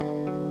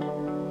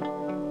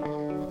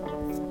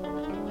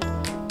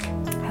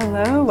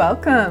Hello,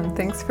 welcome.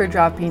 Thanks for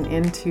dropping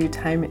into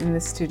Time in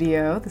the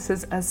Studio. This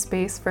is a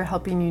space for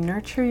helping you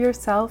nurture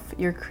yourself,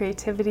 your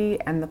creativity,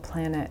 and the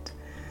planet.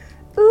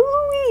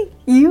 Ooh,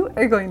 you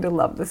are going to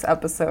love this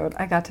episode.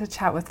 I got to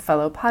chat with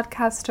fellow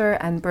podcaster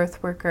and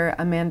birth worker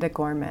Amanda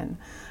Gorman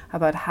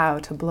about how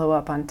to blow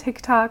up on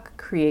TikTok,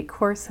 create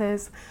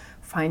courses,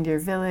 find your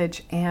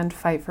village, and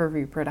fight for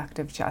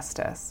reproductive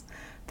justice.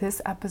 This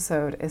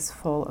episode is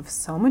full of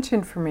so much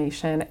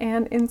information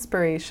and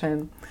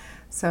inspiration.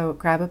 So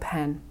grab a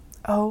pen.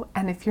 Oh,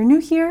 and if you're new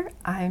here,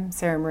 I'm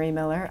Sarah Marie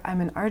Miller.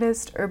 I'm an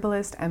artist,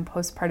 herbalist, and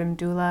postpartum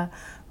doula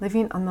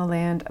living on the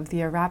land of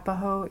the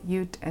Arapaho,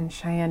 Ute, and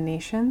Cheyenne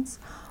nations,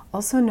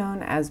 also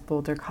known as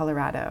Boulder,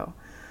 Colorado.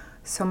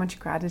 So much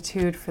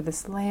gratitude for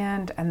this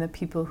land and the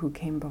people who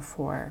came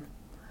before.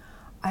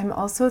 I'm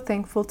also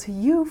thankful to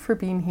you for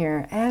being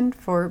here and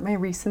for my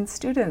recent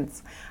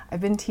students.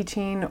 I've been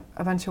teaching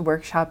a bunch of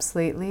workshops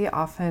lately,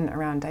 often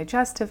around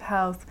digestive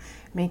health,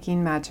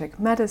 making magic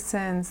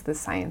medicines, the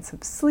science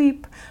of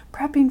sleep,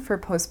 prepping for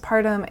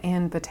postpartum,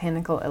 and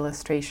botanical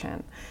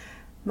illustration.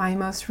 My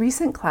most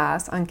recent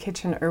class on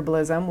kitchen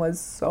herbalism was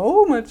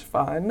so much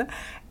fun,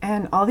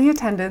 and all the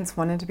attendants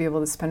wanted to be able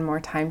to spend more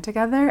time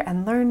together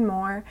and learn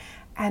more,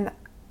 and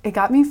it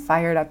got me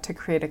fired up to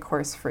create a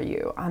course for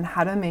you on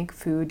how to make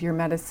food your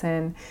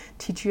medicine,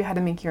 teach you how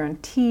to make your own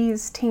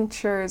teas,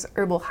 tinctures,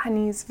 herbal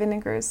honeys,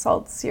 vinegars,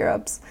 salts,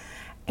 syrups,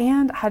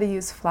 and how to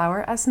use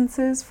flower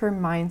essences for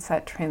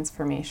mindset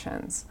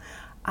transformations.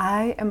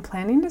 I am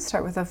planning to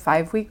start with a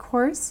 5-week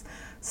course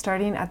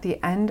starting at the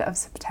end of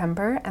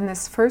September, and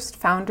this first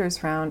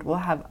founders round will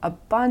have a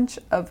bunch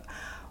of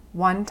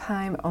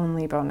one-time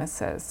only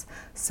bonuses.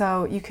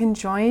 So you can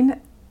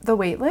join the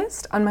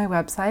waitlist on my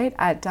website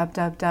at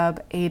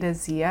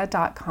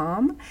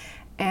www.adazia.com,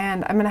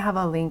 and I'm going to have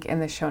a link in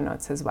the show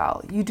notes as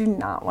well. You do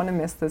not want to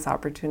miss this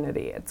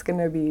opportunity. It's going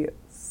to be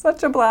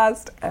such a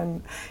blast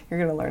and you're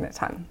going to learn a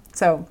ton.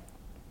 So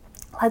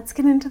let's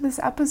get into this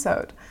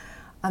episode.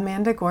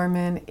 Amanda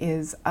Gorman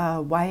is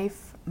a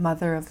wife,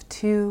 mother of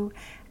 2,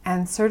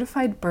 and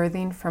certified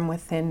birthing from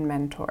within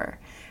mentor,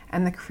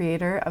 and the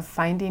creator of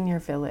Finding Your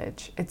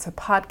Village. It's a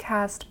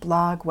podcast,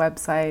 blog,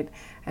 website,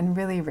 and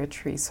really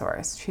rich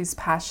resource. She's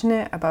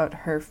passionate about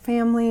her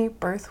family,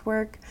 birth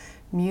work,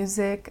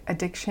 music,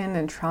 addiction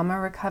and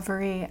trauma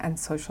recovery, and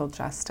social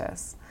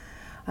justice.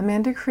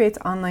 Amanda creates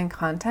online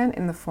content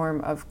in the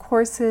form of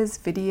courses,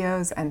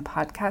 videos, and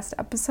podcast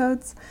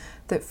episodes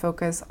that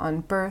focus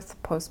on birth,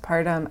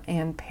 postpartum,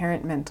 and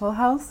parent mental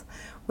health,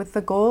 with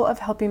the goal of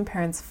helping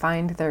parents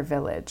find their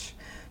village.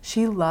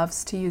 She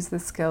loves to use the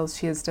skills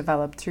she has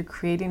developed through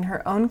creating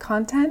her own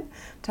content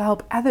to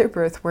help other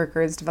birth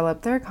workers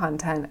develop their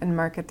content and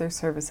market their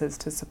services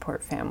to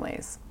support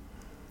families.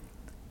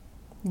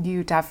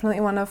 You definitely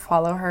want to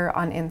follow her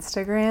on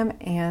Instagram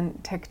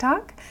and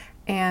TikTok,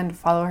 and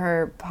follow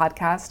her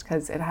podcast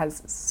because it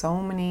has so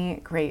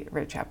many great,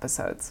 rich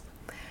episodes.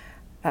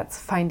 That's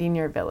Finding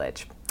Your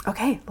Village.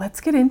 Okay,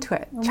 let's get into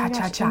it.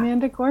 Cha-cha-cha.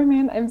 Amanda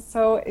Gorman, I'm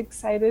so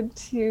excited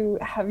to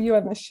have you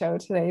on the show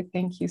today.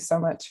 Thank you so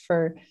much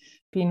for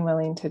being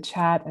willing to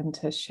chat and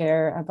to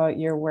share about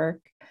your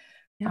work.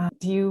 Yeah.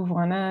 Do you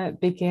want to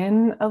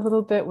begin a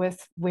little bit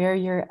with where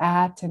you're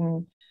at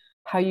and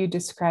how you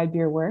describe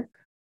your work?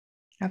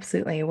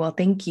 Absolutely. Well,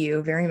 thank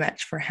you very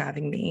much for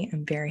having me.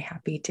 I'm very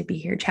happy to be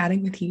here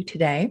chatting with you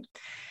today.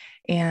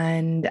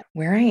 And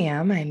where I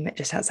am, I'm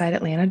just outside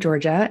Atlanta,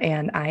 Georgia,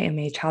 and I am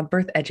a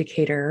childbirth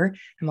educator.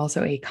 I'm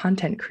also a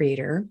content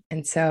creator.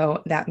 And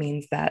so that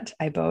means that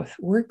I both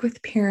work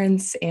with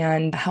parents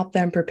and help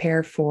them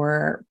prepare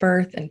for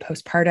birth and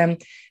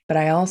postpartum, but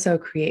I also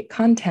create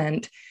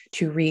content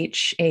to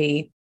reach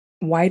a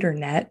wider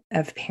net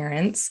of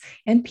parents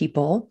and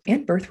people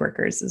and birth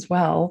workers as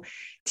well,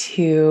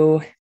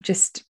 to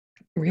just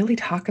really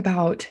talk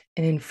about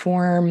and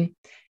inform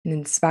and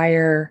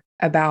inspire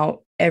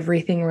about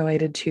everything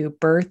related to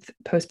birth,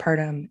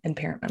 postpartum, and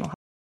parent mental health.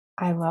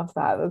 I love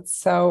that. That's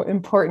so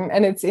important.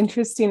 And it's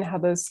interesting how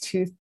those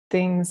two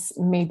things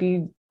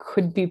maybe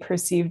could be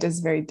perceived as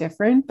very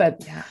different,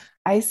 but Yeah.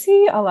 I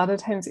see a lot of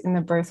times in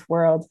the birth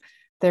world,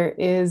 there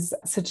is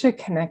such a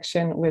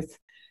connection with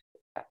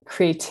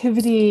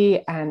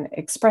creativity and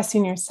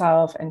expressing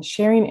yourself and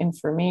sharing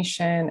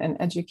information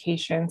and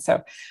education.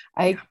 So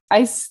I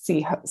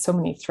see so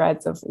many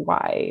threads of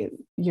why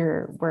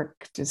your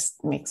work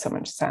just makes so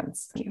much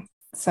sense. Thank you.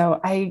 So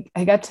I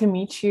got to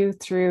meet you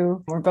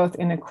we're both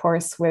in a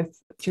course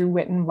through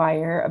Wit and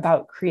Wire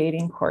about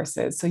creating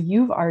courses. So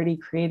you've already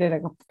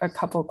created a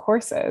couple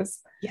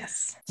courses.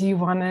 Yes. Do you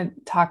want to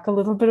talk a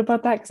little bit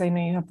about that? Because I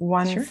know you have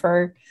one Sure.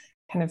 for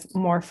kind of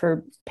more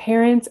for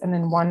parents and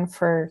then one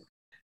for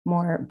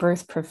more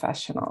birth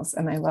professionals.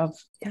 And I love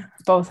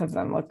both of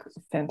them. Look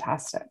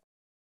fantastic.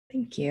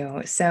 Thank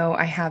you. So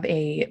I have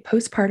a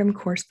postpartum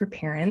course for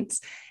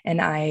parents, and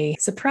I,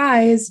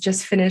 surprise,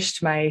 just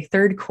finished my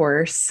 3rd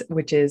course,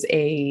 which is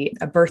a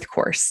birth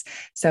course.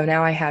 So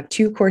now I have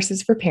 2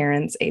 courses for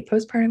parents, a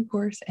postpartum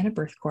course and a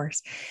birth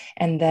course.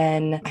 And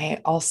then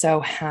I also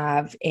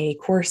have a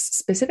course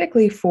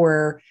specifically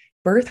for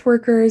birth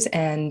workers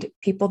and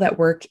people that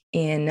work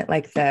in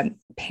like the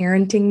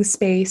parenting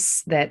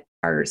space that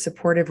are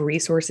supportive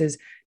resources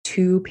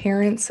to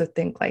parents. So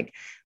think like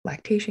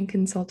lactation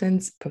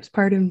consultants,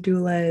 postpartum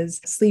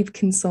doulas, sleep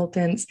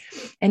consultants,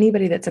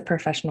 anybody that's a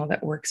professional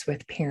that works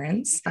with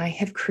parents. I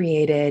have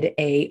created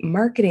a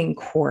marketing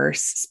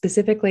course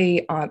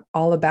specifically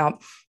all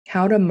about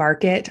how to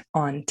market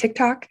on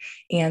TikTok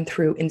and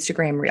through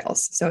Instagram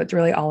Reels. So it's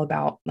really all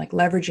about like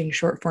leveraging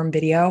short form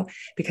video,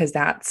 because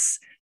that's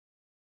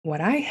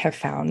what I have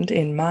found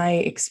in my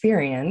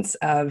experience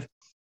of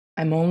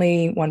I'm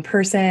only one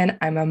person.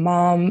 I'm a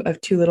mom of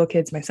 2 little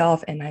kids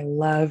myself, and I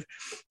love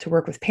to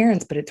work with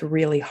parents, but it's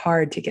really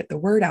hard to get the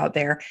word out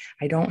there.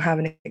 I don't have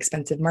an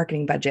expensive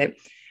marketing budget.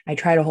 I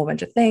tried a whole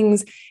bunch of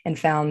things and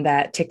found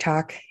that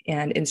TikTok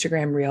and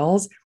Instagram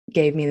Reels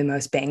gave me the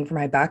most bang for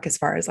my buck as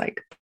far as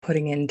like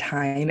putting in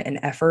time and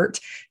effort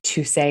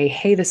to say,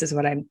 hey, this is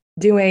what I'm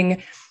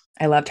doing.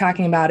 I love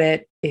talking about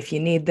it. If you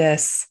need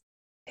this,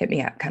 hit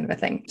me up, kind of a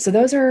thing. So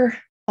those are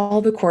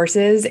all the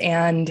courses,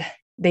 and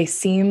they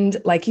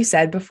seemed, like you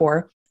said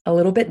before, a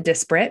little bit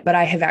disparate, but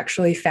I have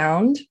actually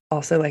found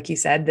also, like you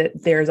said,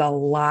 that there's a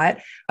lot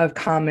of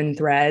common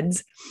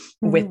threads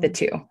with the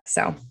two.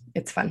 So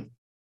it's fun.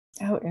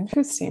 Oh,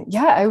 interesting.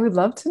 Yeah, I would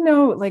love to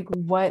know like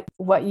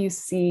what you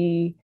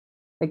see,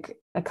 like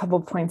a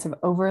couple points of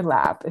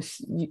overlap,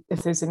 if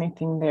there's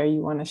anything there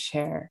you want to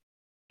share.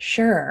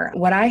 Sure.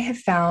 What I have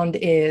found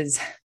is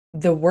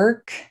the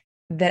work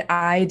that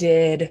I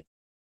did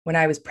when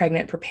I was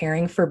pregnant,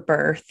 preparing for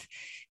birth,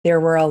 there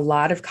were a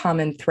lot of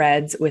common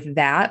threads with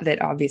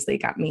that obviously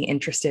got me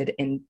interested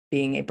in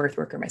being a birth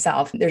worker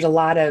myself. There's a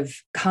lot of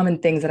common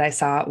things that I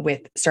saw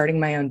with starting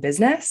my own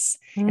business.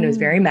 And it was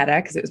very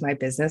meta because it was my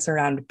business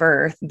around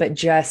birth, but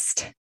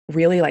just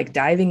really like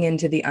diving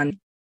into the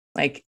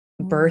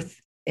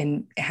birth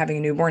and having a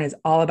newborn is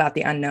all about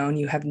the unknown.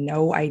 You have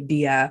no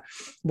idea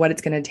what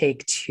it's going to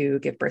take to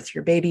give birth to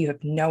your baby. You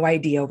have no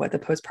idea what the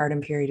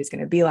postpartum period is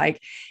going to be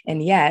like.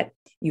 And yet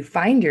you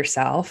find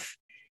yourself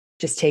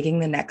just taking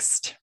the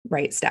next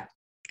right step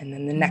and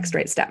then the next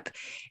right step.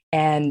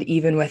 And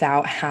even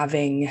without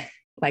having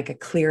like a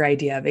clear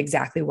idea of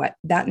exactly what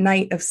that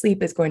night of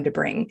sleep is going to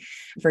bring,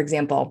 for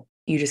example,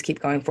 you just keep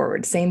going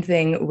forward. Same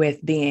thing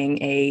with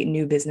being a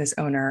new business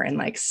owner and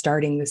like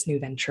starting this new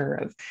venture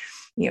of,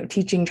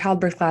 teaching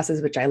childbirth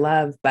classes, which I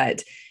love,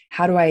 but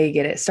how do I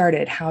get it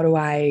started? How do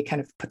I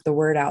kind of put the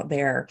word out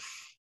there?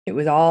 It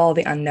was all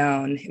the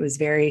unknown. It was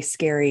very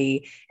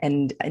scary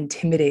and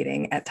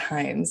intimidating at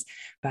times,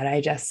 but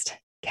I just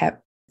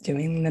kept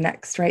doing the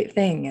next right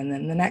thing and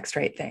then the next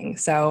right thing.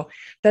 So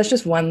that's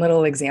just one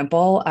little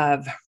example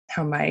of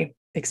how my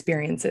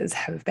experiences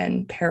have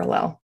been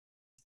parallel.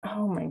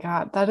 Oh my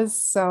God, that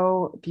is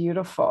so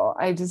beautiful.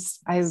 I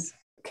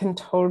can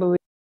totally,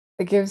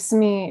 it gives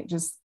me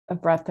just a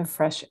breath of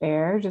fresh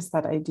air, just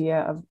that idea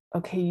of,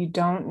 okay, you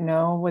don't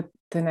know what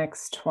the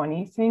next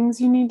 20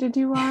 things you need to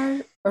do are,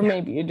 or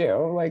maybe you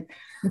do. Like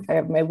I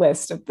have my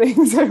list of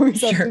things I always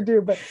have to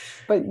do, but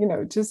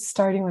just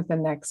starting with the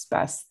next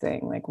best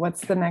thing. Like what's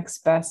the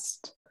next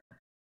best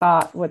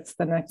thought? What's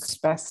the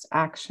next best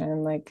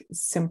action? Like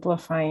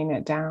simplifying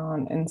it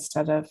down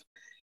instead of,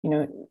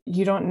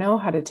 you don't know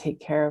how to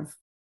take care of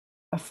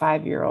a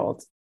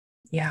 5-year-old.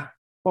 Yeah.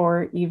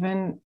 Or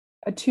even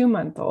a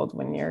 2-month-old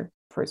when you're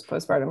first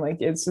postpartum.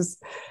 Like it's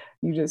just,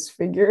 you just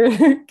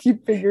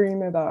keep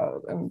figuring it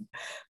out. And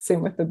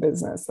same with the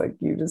business. Like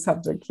you just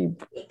have to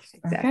keep,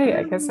 okay,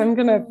 I guess I'm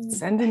going to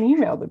send an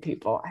email to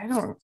people. I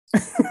don't.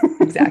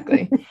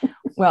 Exactly.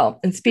 Well,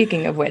 and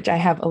speaking of which, I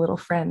have a little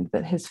friend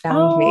that has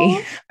found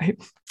me. I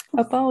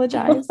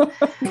apologize.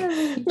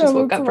 He just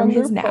woke up from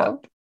his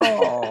nap.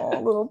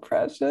 Oh, little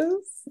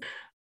precious.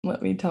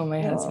 Let me tell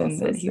my husband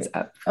that he's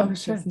up from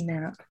his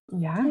nap.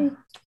 Yeah.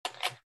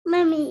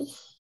 Mommy.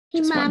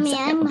 Hey, Mommy,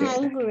 I'm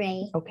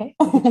hungry. Okay.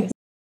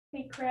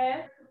 Hey,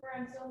 Chris.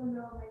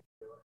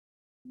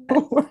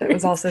 That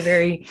was also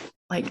very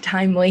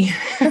timely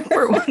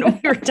for what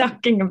we were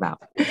talking about.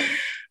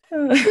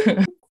 So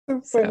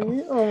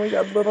funny. Oh my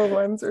God, little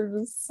ones are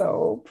just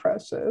so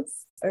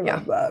precious. I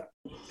love that.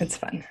 It's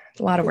fun. It's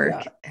a lot of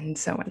work and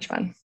so much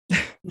fun.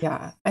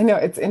 Yeah, I know.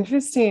 It's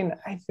interesting.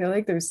 I feel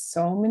like there's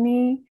so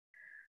many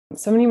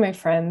of my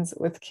friends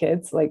with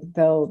kids, like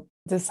they'll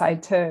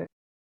decide to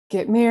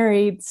get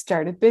married,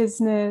 start a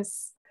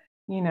business,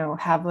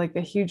 have like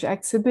a huge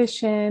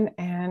exhibition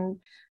and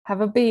have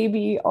a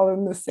baby all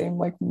in the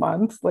same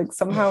month. Like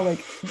somehow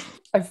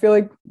I feel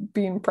like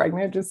being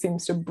pregnant just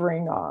seems to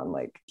bring on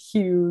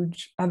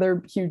huge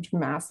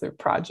massive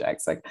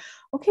projects. Like,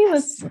 okay,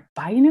 let's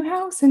buy a new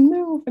house and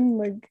move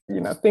and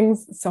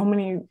things, so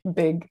many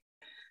big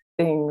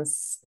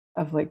things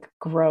of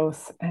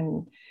growth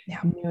and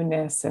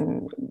newness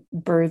and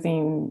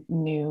birthing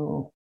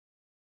new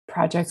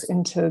projects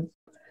into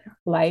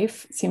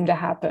life seem to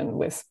happen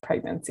with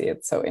pregnancy.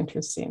 It's so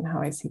interesting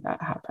how I see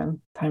that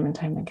happen time and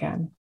time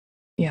again.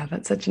 Yeah,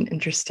 that's such an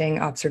interesting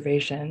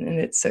observation, and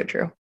it's so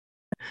true.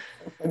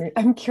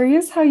 I'm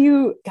curious how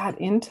you got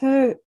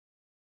into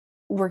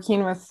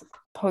working with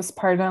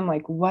postpartum.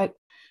 Like what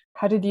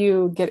How did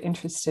you get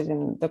interested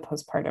in the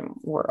postpartum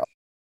world?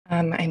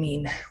 I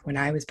mean, when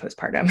I was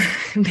postpartum,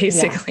 Yeah.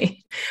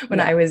 basically, when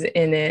Yeah. I was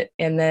in it.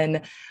 And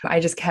then I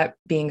just kept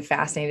being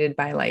fascinated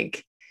by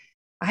like,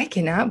 I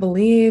cannot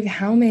believe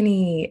how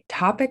many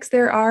topics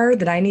there are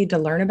that I need to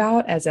learn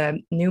about as a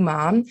new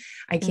mom.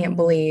 I can't Mm.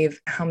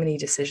 believe how many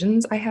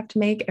decisions I have to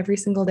make every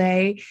single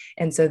day.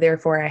 And so,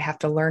 therefore, I have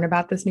to learn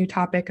about this new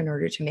topic in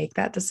order to make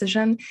that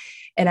decision.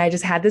 And I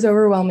just had this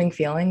overwhelming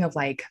feeling of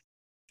like,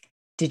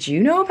 did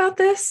you know about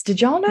this?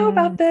 Did y'all know Mm.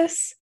 about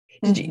this?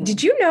 Did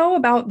Mhm. you know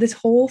about this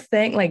whole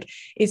thing? Like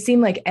it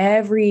seemed like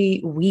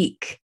every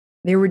week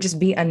there would just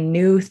be a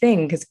new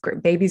thing because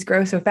babies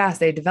grow so fast,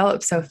 they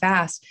develop so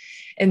fast.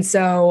 And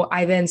so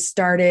I then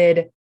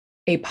started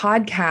a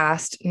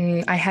podcast.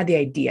 I had the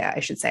idea, I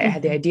should say, I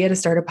had the Mhm. idea to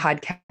start a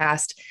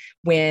podcast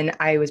when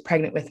I was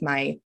pregnant with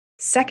my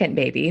second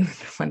baby,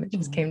 the one that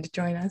just Mhm. came to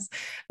join us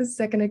a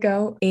second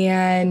ago.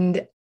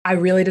 And I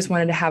really just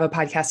wanted to have a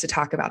podcast to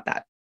talk about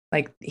that.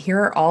 Like, here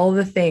are all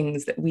the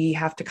things that we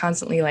have to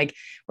constantly, like,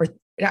 or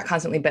not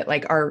constantly, but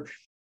like are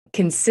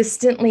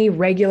consistently,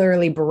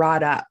 regularly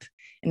brought up.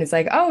 And it's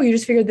like, oh, you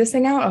just figured this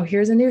thing out. Oh,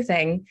 here's a new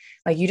thing.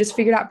 Like, you just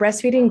figured out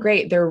breastfeeding.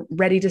 Great. They're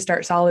ready to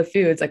start solid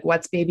foods. Like,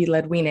 what's baby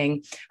led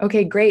weaning?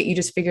 Okay, great. You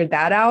just figured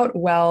that out.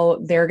 Well,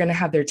 they're going to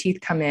have their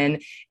teeth come in.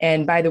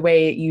 And by the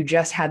way, you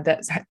just had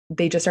that,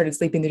 they just started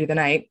sleeping through the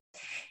night.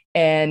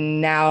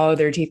 And now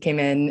their teeth came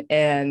in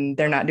and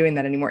they're not doing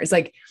that anymore. It's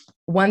like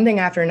one thing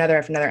after another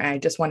after another. And I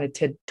just wanted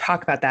to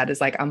talk about that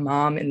as like a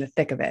mom in the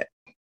thick of it.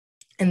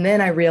 And then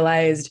I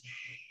realized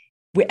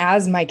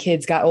as my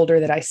kids got older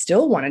that I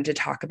still wanted to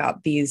talk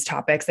about these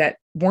topics that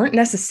weren't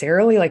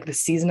necessarily like the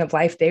season of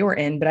life they were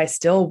in, but I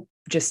still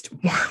just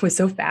was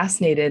so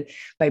fascinated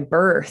by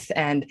birth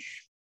and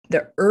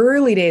the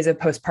early days of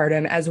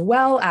postpartum, as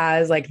well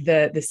as like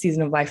the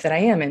season of life that I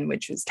am in,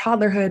 which is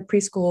toddlerhood,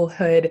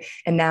 preschoolhood,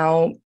 and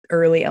now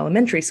early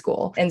elementary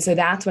school. And so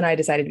that's when I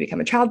decided to become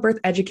a childbirth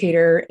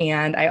educator.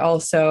 And I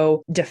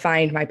also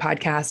defined my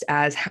podcast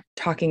as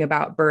talking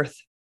about birth,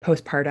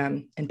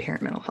 postpartum, and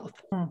parent mental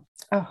health.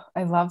 Oh,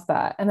 I love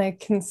that. And I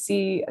can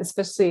see,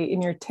 especially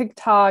in your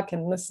TikTok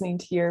and listening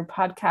to your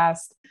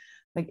podcast,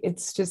 like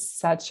it's just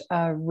such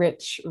a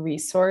rich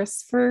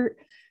resource for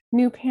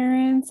new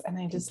parents. And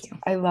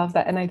I love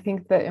that. And I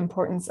think the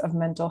importance of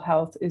mental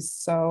health is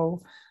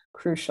so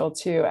crucial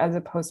too. As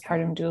a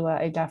postpartum doula,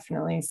 I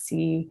definitely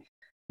see,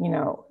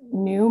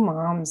 new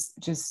moms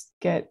just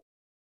get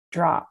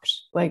dropped.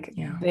 Like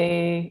Yeah.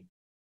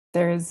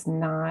 there is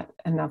not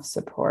enough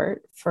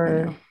support I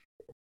for know.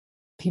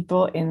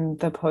 people in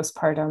the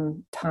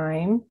postpartum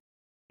time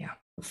Yeah.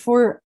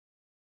 for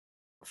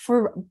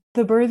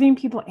the birthing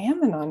people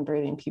and the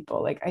non-birthing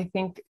people. Like I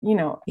think,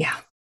 Yeah.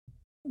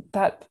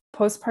 that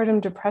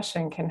postpartum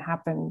depression can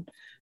happen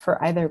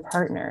for either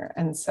partner.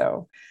 And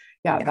so,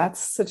 yeah, Yeah. that's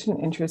such an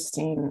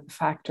interesting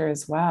factor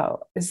as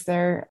well.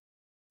 Yeah,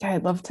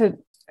 I'd love to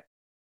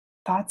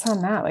thoughts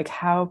on that. Like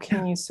how can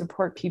Yeah. you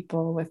support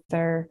people with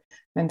their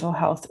mental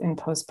health in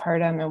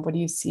postpartum, and what do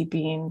you see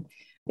being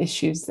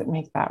issues that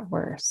make that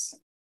worse?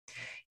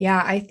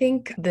 Yeah, I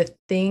think the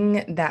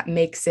thing that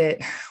makes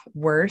it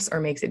worse or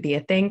makes it be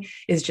a thing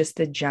is just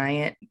the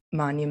giant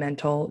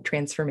monumental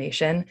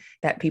transformation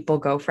that people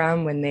go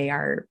from when they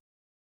are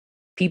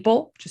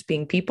people, just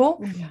being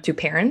people, Yeah. to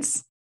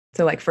parents.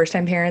 So, like first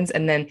time parents.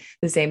 And then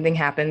the same thing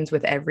happens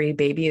with every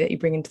baby that you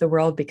bring into the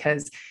world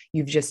because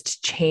you've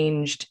just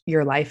changed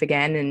your life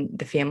again and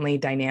the family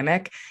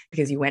dynamic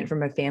because you went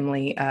from a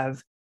family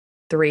of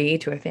 3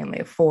 to a family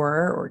of 4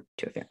 or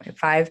to a family of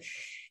 5.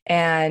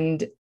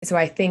 And so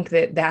I think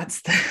that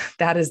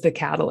that is the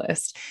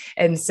catalyst.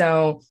 And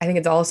so I think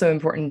it's also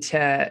important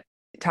to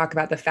talk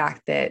about the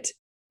fact that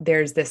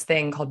there's this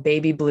thing called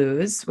baby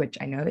blues, which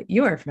I know that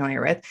you are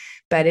familiar with,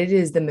 but it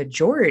is the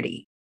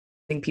majority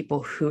of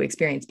people who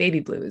experience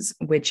baby blues,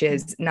 which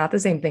is not the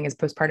same thing as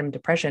postpartum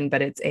depression,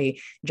 but it's a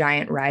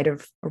giant ride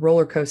of a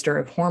roller coaster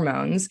of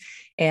hormones.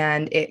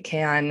 And it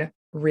can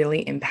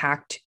really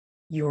impact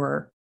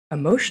your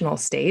emotional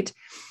state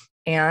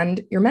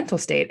and your mental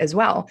state as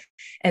well.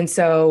 And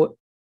so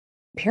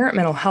parent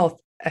mental health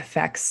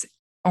affects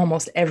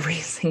almost every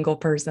single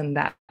person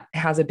that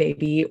has a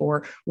baby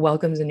or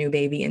welcomes a new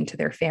baby into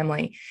their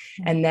family.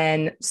 And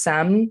then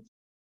some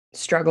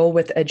struggle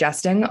with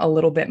adjusting a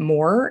little bit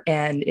more,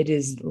 and it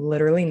is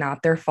literally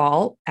not their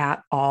fault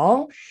at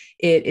all.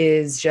 It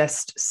is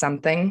just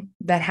something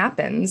that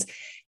happens.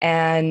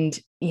 And,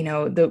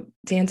 to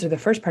answer the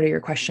first part of your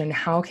question,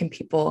 how can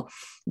people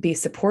be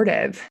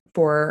supportive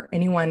for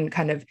anyone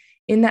kind of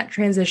in that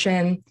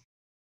transition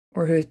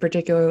or who's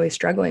particularly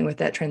struggling with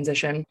that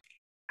transition?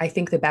 I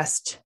think the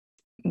best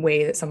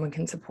way that someone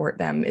can support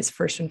them is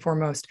first and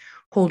foremost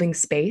holding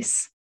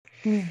space,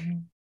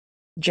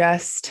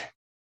 just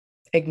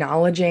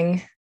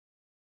acknowledging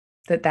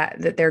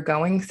that they're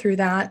going through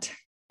that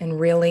and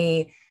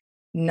really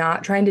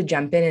not trying to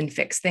jump in and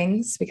fix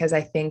things, because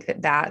I think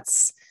that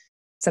that's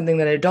something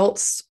that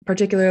adults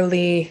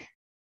particularly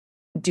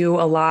do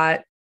a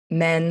lot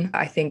Men,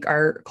 I think,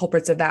 are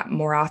culprits of that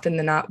more often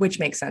than not, which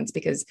makes sense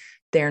because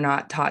they're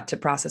not taught to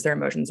process their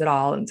emotions at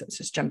all. And so it's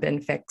just jump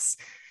in, fix,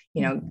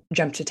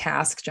 jump to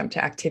task, jump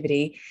to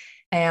activity.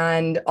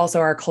 And also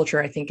our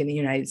culture, I think, in the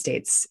United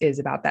States is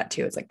about that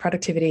too. It's like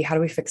productivity. How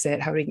do we fix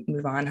it? How do we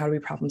move on? How do we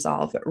problem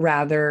solve?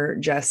 Rather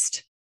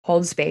just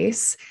hold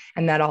space.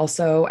 And that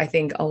also, I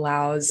think,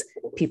 allows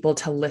people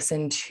to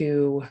listen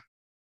to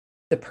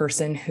the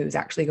person who's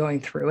actually going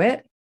through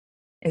it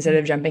instead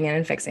of jumping in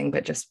and fixing,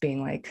 but just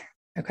being like,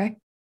 okay,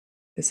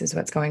 this is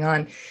what's going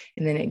on.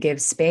 And then it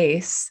gives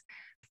space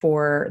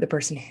for the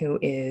person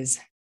who's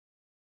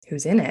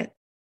in it,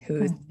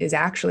 who is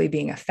actually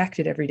being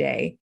affected every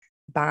day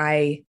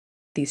by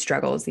these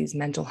struggles, these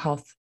mental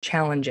health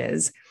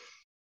challenges,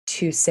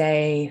 to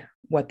say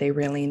what they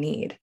really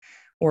need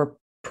or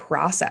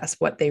process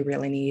what they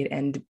really need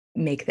and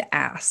make the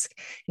ask.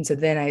 And so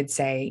then I'd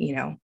say,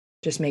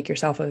 just make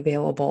yourself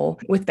available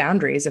with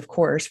boundaries, of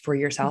course, for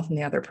yourself and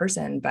the other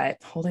person, but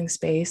holding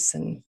space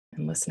and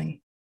listening.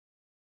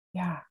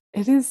 Yeah,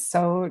 it is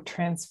so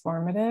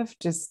transformative.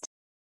 Just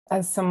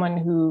as someone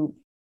who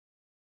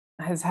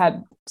has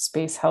had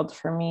space held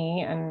for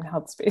me and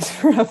held space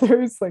for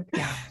others,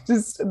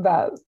 just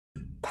that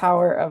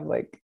power of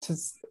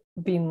just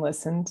being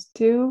listened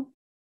to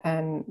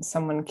and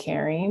someone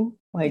caring,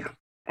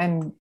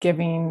 and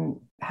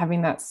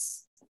having that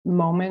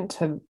moment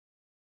to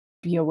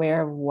be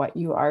aware of what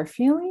you are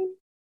feeling,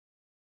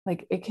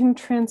 it can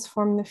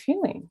transform the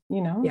feeling,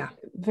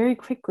 very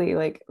quickly,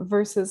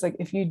 versus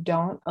if you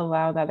don't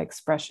allow that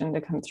expression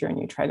to come through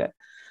and you try to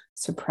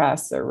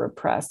suppress or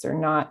repress or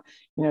not,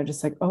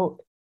 just oh,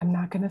 I'm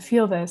not going to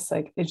feel this,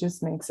 it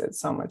just makes it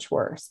so much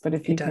worse. But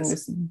if you can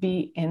just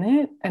be in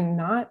it and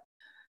not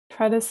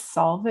try to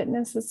solve it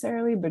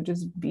necessarily, but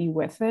just be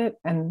with it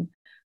and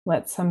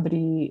let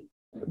somebody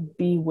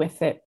be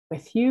with it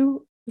with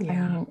you, I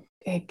mean,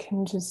 it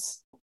can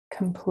just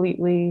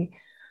completely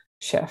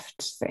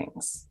shift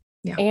things.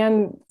 Yeah.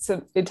 And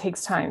so it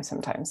takes time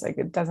sometimes,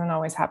 it doesn't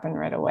always happen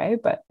right away,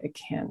 but it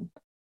can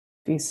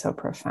be so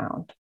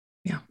profound.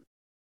 Yeah,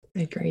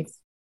 I agree.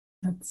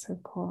 That's so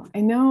cool.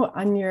 I know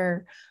on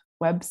your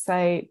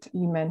website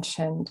you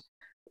mentioned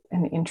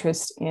an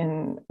interest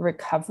in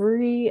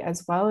recovery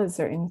as well. Is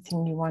there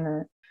anything you want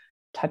to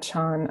touch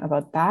on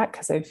about that?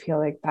 Because I feel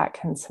like that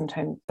can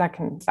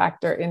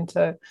factor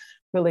into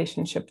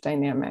relationship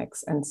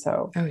dynamics. And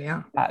so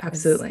that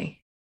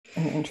absolutely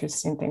an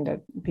interesting thing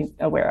to be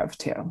aware of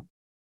too.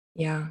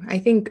 Yeah, I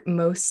think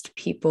most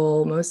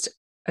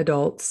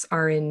adults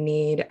are in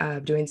need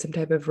of doing some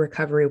type of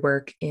recovery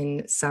work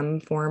in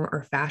some form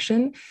or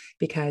fashion,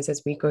 because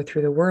as we go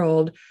through the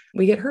world,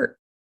 we get hurt.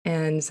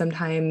 And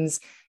sometimes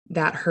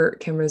that hurt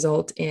can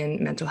result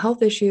in mental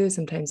health issues.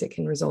 Sometimes it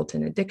can result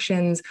in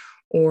addictions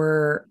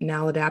or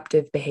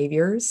maladaptive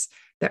behaviors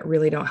that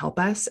really don't help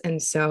us.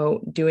 And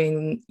so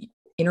doing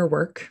inner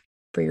work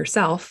for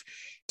yourself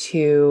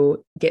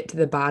to get to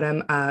the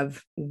bottom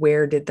of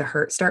where did the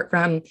hurt start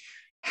from?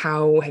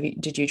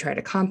 Did you try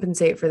to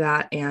compensate for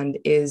that? And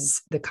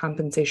is the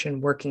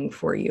compensation working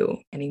for you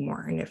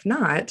anymore? And if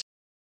not,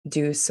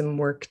 do some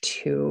work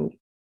to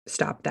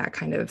stop that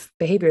kind of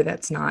behavior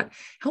that's not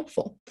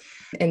helpful.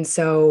 And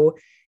so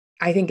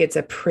I think it's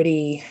a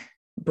pretty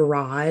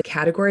broad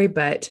category,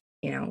 but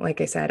like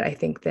I said, I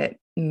think that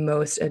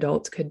most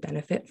adults could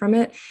benefit from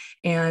it.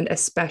 And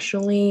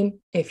especially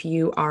if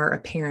you are a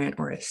parent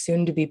or a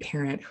soon to be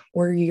parent,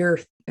 or you're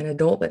an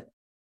adult that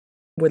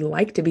would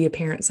like to be a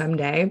parent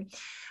someday,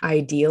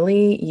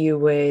 ideally you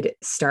would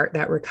start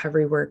that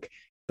recovery work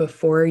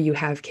before you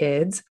have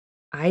kids.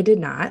 I did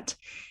not.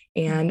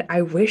 And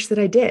I wish that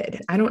I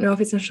did. I don't know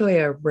if it's necessarily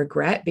a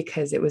regret,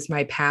 because it was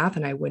my path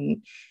and I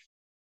wouldn't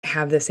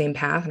have the same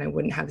path and I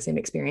wouldn't have the same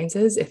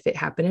experiences if it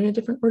happened in a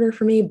different order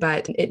for me,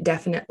 but it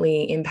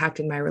definitely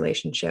impacted my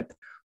relationship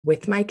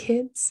with my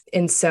kids.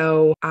 And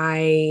so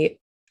I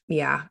think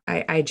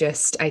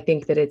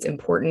that it's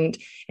important,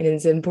 and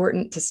it's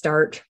important to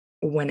start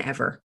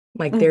whenever.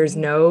 There's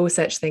no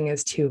such thing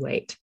as too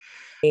late.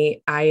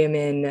 I am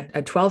in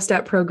a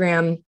 12-step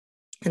program,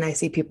 and I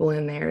see people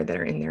in there that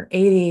are in their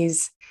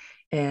 80s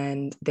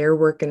and they're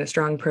working a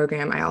strong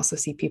program. I also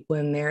see people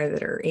in there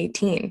that are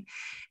 18.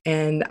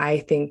 And I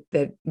think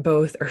that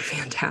both are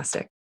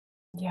fantastic.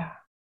 Yeah,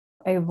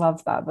 I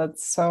love that.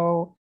 That's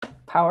so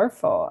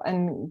powerful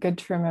and good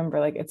to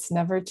remember. It's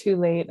never too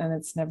late and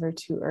it's never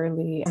too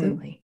early.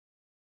 Absolutely.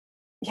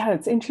 Yeah,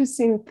 it's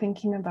interesting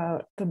thinking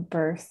about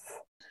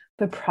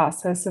the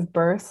process of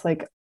birth.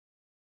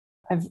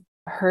 I've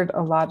heard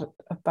a lot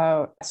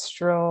about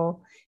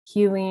ancestral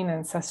healing,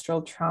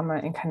 ancestral trauma,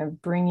 and kind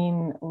of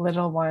bringing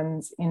little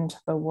ones into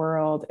the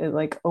world.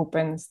 It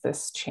opens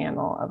this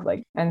channel of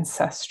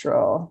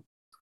ancestral,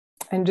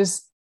 and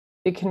just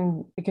it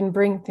can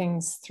bring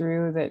things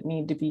through that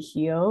need to be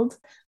healed.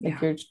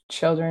 Your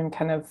children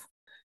kind of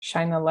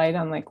shine a light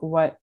on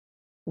what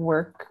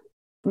work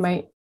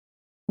might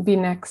be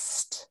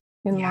next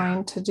in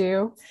line to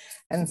do.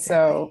 And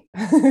so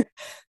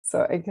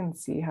I can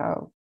see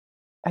how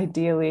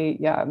ideally,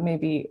 yeah,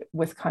 maybe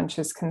with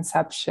conscious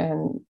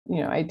conception,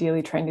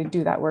 ideally trying to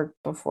do that work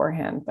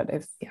beforehand. But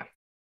if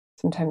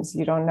sometimes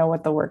you don't know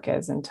what the work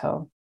is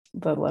until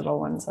the little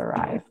ones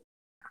arrive.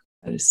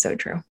 That is so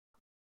true.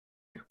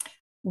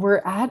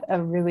 We're at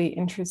a really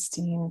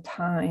interesting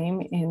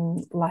time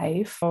in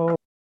life. So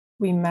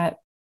we met,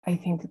 I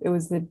think it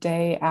was the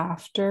day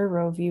after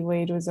Roe v.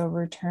 Wade was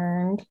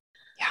overturned.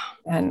 Yeah.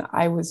 And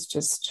I was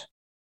just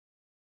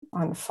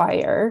on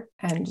fire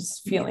and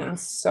just feeling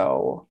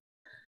so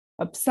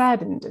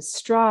upset and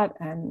distraught.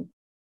 And,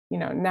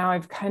 now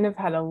I've kind of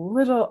had a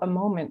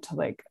moment to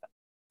like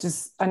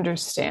just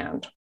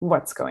understand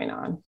what's going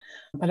on.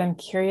 But I'm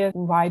curious,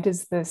 why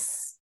does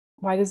this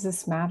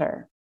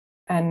matter?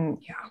 And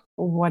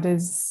how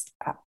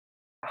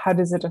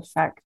does it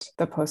affect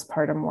the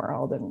postpartum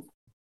world? And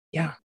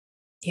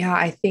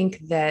I think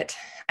that,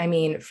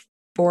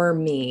 for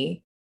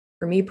me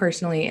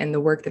personally, and the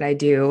work that I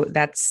do,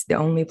 that's the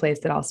only place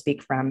that I'll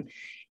speak from.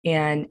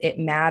 And it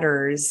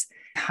matters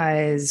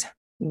because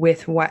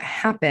with what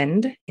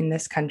happened in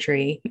this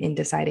country in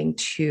deciding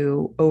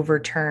to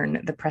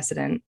overturn the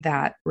precedent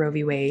that Roe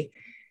v. Wade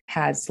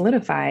has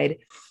solidified,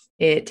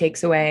 it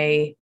takes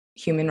away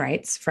human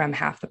rights from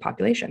half the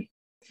population,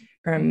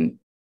 from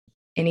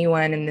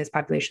anyone in this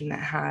population that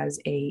has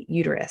a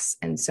uterus.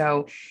 And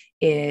so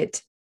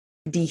it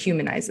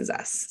dehumanizes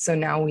us. So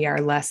now we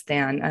are less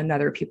than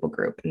another people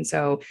group. And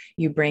so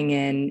you bring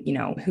in,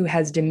 who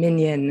has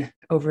dominion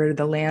over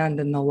the land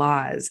and the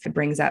laws. It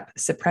brings up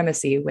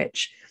supremacy,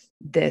 which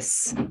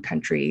this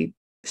country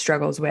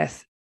struggles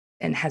with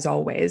and has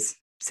always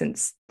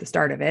since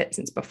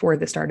before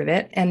the start of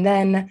it. And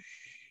then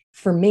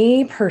for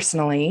me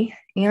personally,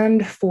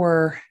 and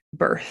for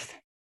birth,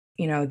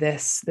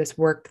 this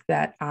work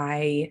that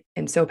I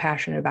am so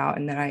passionate about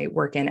and that I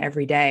work in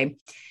every day,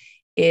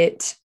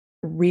 it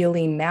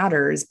really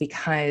matters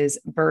because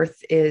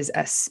birth is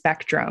a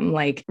spectrum.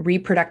 Like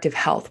reproductive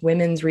health,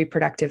 women's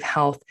reproductive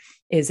health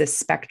is a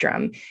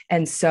spectrum.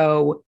 And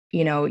so,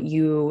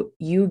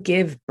 you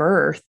give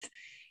birth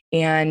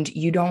and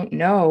you don't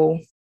know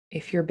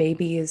if your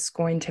baby is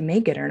going to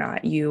make it or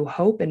not. You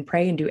hope and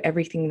pray and do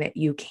everything that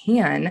you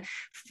can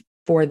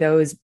for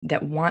those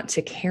that want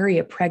to carry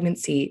a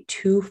pregnancy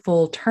to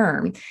full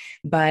term.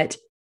 But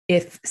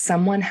if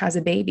someone has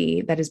a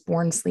baby that is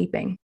born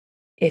sleeping,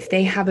 if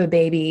they have a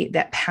baby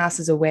that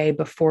passes away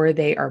before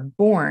they are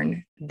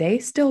born, they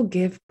still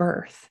give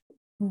birth.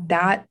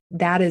 Mm-hmm.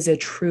 That is a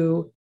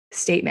true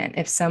statement.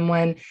 If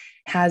someone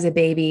has a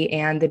baby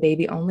and the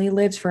baby only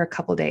lives for a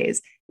couple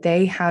days,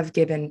 they have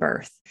given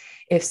birth.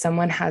 If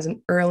someone has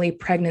an early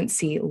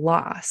pregnancy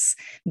loss,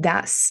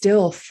 that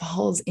still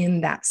falls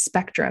in that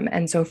spectrum.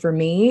 And so for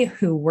me,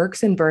 who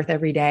works in birth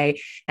every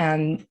day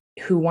and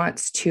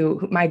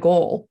my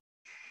goal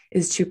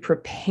is to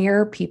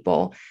prepare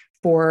people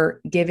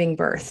for giving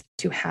birth,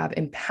 to have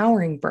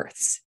empowering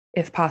births,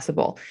 if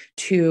possible,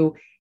 to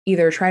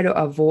either try to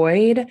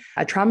avoid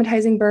a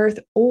traumatizing birth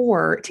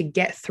or to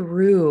get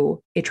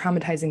through a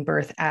traumatizing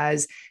birth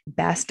as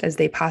best as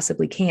they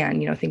possibly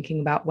can,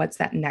 thinking about what's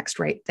that next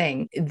right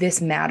thing.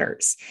 This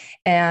matters.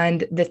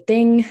 And the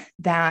thing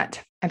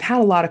that I've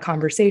had a lot of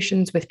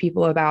conversations with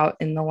people about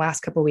in the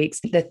last couple of weeks,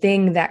 the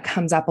thing that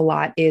comes up a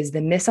lot is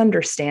the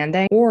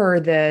misunderstanding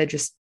or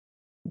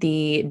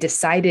the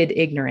decided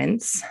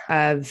ignorance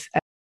of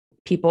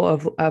people,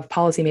 of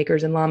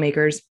policymakers and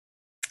lawmakers,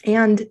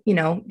 and,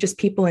 just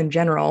people in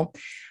general,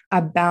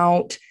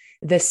 about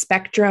the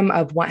spectrum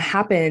of what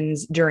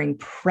happens during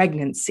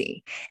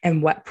pregnancy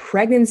and what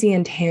pregnancy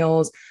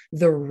entails,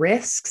 the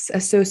risks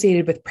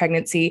associated with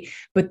pregnancy,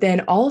 but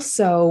then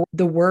also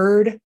the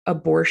word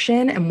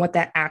abortion and what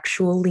that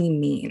actually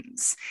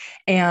means.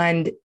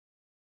 And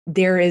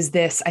there's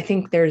this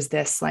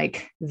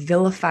like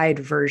vilified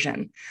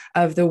version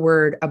of the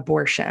word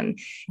abortion.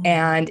 Mm-hmm.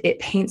 And it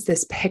paints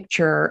this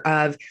picture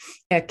of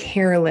a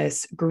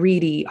careless,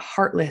 greedy,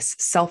 heartless,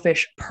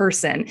 selfish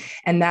person.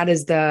 And that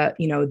is the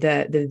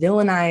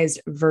villainized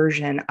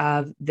version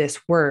of this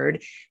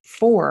word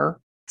for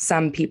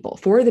some people,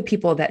 for the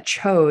people that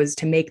chose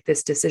to make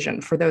this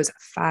decision, for those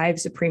 5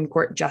 Supreme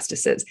Court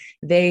justices.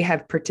 They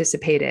have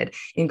participated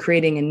in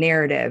creating a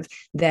narrative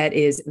that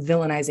is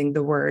villainizing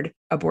the word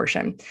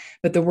abortion.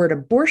 But the word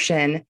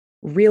abortion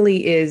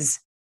really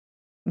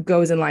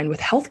goes in line with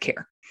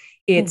healthcare.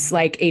 It's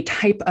like a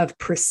type of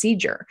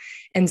procedure.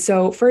 And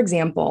so, for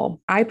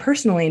example, I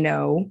personally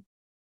know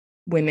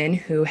women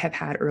who have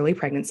had early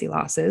pregnancy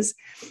losses,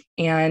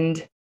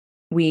 and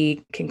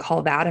we can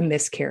call that a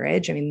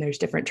miscarriage. There's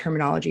different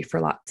terminology for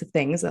lots of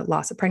things, a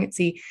loss of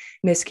pregnancy,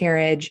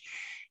 miscarriage.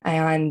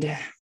 And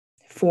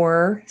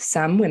for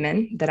some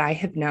women that I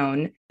have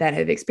known that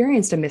have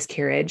experienced a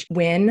miscarriage,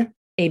 when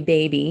a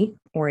baby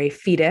or a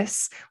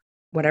fetus,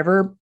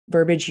 whatever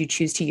verbiage you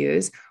choose to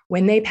use,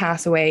 when they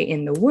pass away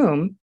in the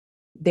womb,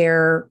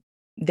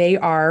 they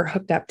are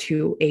hooked up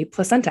to a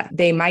placenta.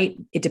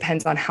 It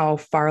depends on how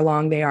far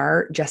along they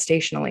are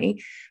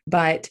gestationally,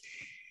 but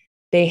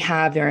they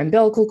have their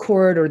umbilical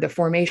cord, or the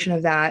formation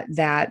of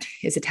that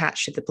is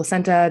attached to the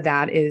placenta.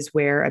 That is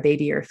where a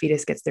baby or a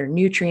fetus gets their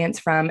nutrients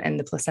from. And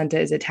the placenta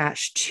is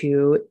attached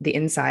to the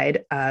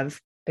inside of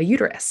a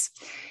uterus.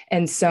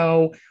 And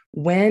so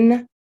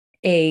when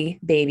a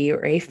baby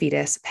or a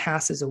fetus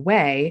passes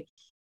away,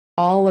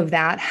 all of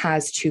that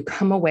has to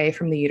come away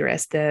from the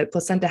uterus. The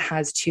placenta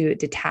has to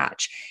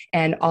detach.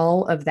 And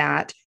all of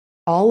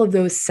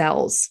those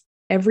cells,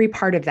 every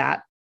part of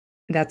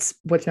that's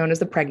what's known as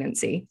the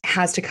pregnancy,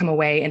 has to come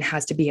away and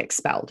has to be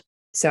expelled.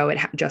 So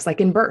just like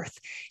in birth,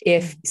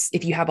 if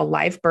you have a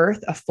live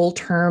birth, a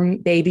full-term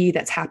baby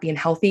that's happy and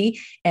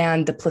healthy,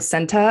 and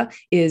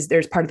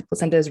there's part of the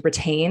placenta is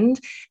retained,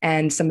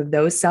 and some of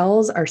those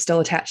cells are still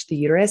attached to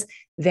the uterus,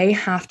 they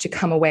have to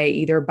come away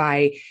either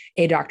by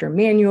a doctor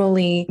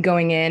manually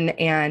going in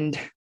and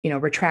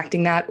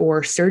retracting that,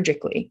 or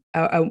surgically.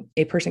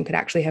 A person could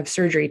actually have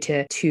surgery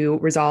to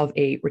resolve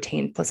a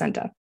retained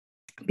placenta,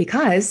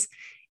 because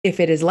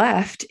if it is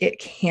left, it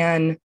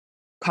can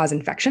cause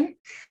infection.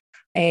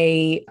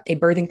 A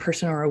birthing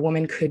person or a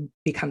woman could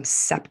become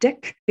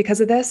septic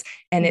because of this,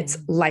 and it's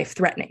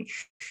life-threatening.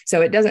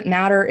 So it doesn't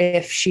matter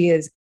if she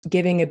is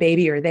giving a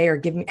baby, or they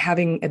are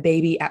having a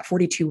baby at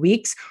 42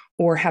 weeks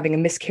or having a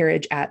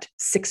miscarriage at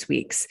 6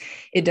 weeks.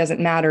 It doesn't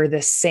matter.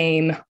 The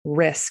same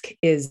risk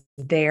is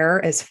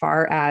there as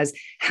far as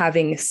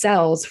having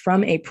cells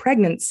from a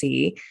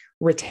pregnancy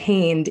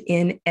retained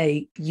in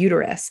a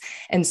uterus.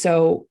 And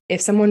so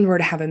if someone were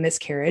to have a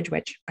miscarriage,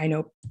 which I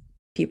know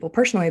people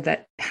personally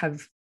that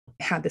have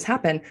had this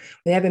happen,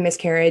 they have a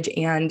miscarriage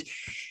and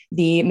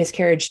the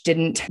miscarriage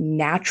everything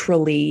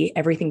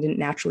didn't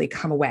naturally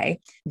come away.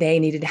 They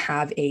needed to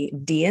have a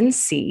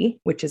DNC,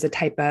 which is a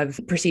type of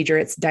procedure.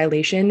 It's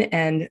dilation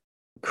and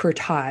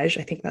curettage.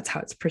 I think that's how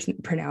it's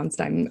pronounced.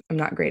 I'm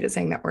not great at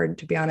saying that word,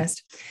 to be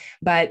honest,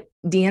 but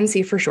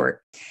DNC for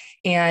short.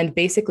 And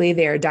basically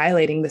they are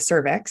dilating the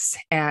cervix,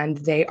 and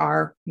they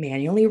are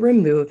manually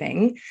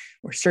removing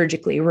or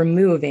surgically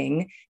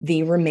removing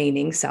the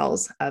remaining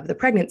cells of the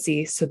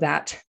pregnancy, so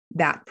that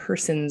that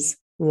person's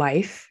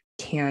life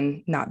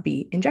can not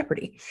be in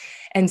jeopardy.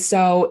 And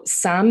so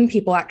some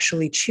people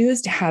actually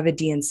choose to have a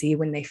DNC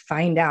when they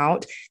find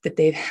out that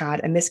they've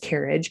had a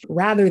miscarriage,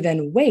 rather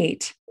than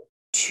wait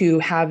to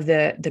have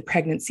the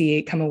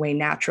pregnancy come away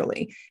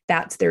naturally.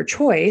 That's their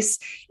choice.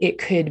 It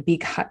could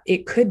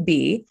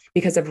be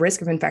because of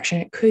risk of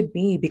infection. It could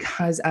be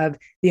because of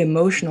the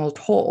emotional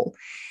toll.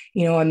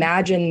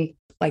 Imagine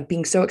like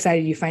being so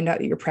excited you find out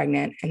that you're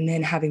pregnant, and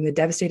then having the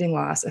devastating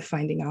loss of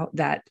finding out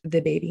that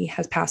the baby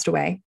has passed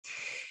away.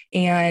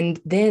 And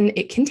then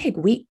it can take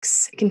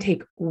weeks. It can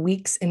take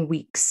weeks and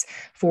weeks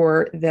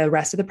for the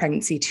rest of the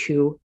pregnancy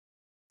to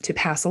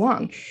pass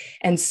along.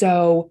 And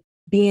so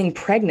being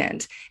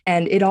pregnant,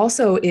 and it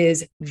also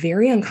is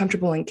very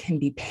uncomfortable and can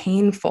be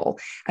painful.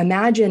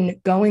 Imagine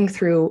going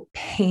through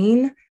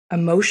pain,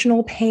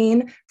 emotional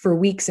pain, for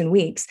weeks and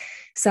weeks.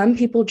 Some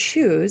people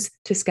choose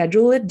to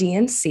schedule a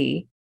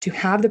DNC to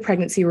have the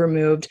pregnancy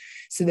removed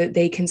so that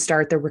they can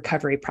start the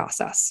recovery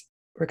process,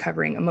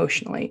 recovering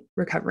emotionally,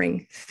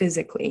 recovering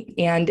physically.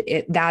 And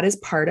that is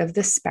part of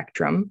the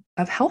spectrum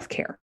of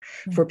healthcare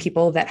for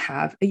people that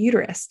have a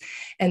uterus.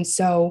 And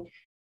so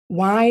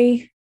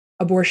why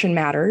abortion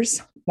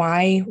matters,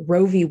 why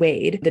Roe v.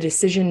 Wade, the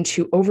decision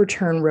to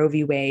overturn Roe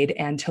v. Wade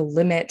and to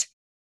limit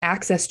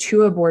access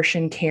to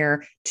abortion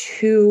care,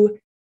 to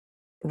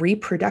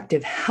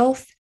reproductive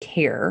health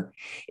care,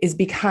 is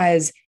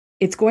because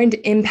it's going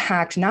to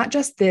impact not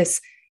just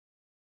this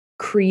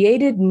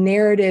created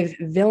narrative,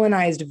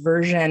 villainized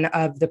version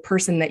of the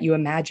person that you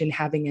imagine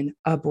having an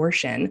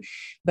abortion,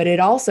 but it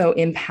also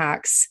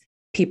impacts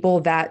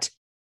people that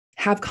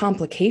have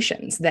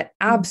complications that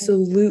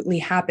absolutely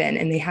happen,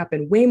 and they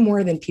happen way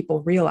more than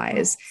people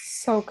realize.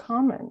 So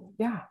common.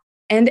 Yeah.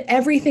 And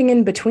everything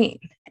in between.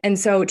 And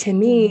so to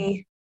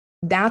me,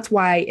 that's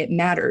why it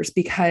matters,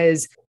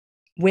 because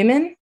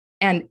women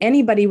and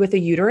anybody with a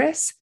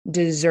uterus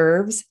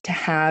deserves to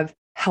have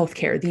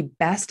healthcare, the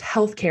best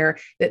healthcare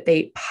that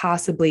they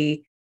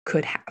possibly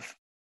could have.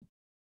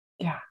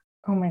 Yeah.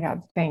 Oh my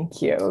God.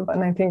 Thank you.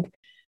 And I think,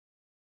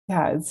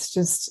 it's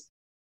just,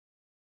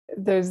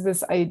 there's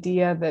this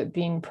idea that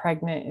being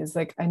pregnant is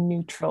like a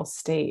neutral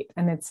state,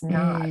 and it's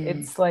not.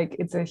 It's like,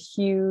 it's a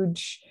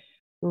huge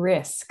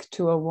risk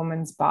to a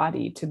woman's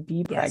body to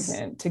be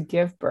pregnant, to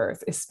give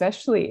birth,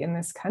 especially in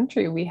this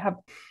country. We have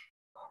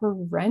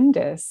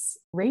horrendous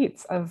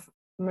rates of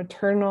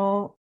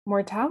maternal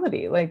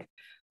mortality. Like,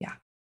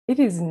 it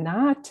is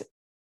not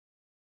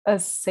a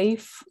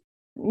safe,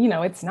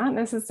 it's not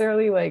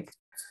necessarily like,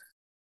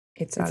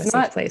 it's not a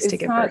safe place to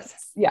give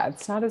birth. Yeah.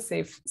 It's not a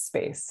safe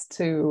space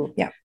to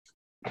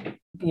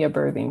be a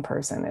birthing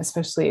person,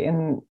 especially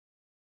in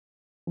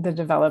the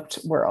developed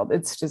world.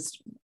 It's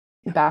just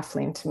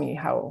baffling to me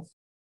how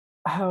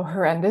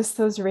horrendous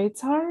those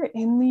rates are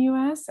in the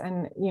US.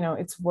 And,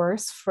 it's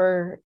worse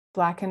for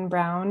Black and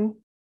brown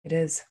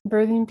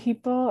birthing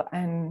people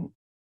and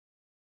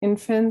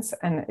infants.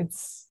 And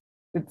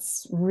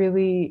it's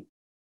really,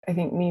 I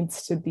think,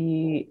 needs to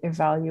be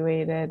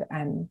evaluated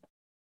and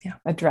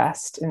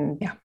addressed in,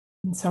 Yeah.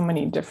 in so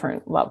many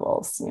different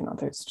levels.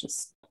 There's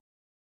just.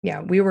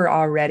 Yeah, we were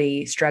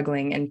already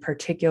struggling, and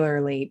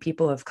particularly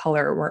people of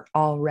color were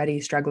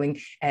already struggling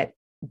at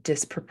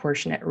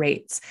disproportionate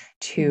rates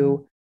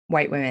to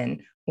white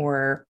women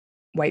or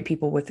white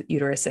people with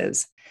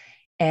uteruses.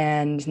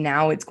 And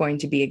now it's going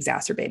to be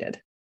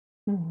exacerbated.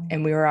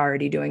 And we were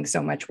already doing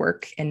so much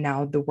work, and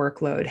now the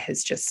workload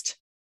has just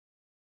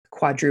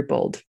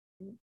quadrupled.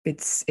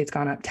 It's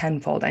gone up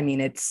tenfold. I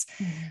mean,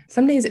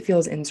 some days it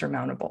feels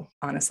insurmountable,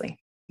 honestly.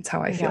 It's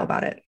how I feel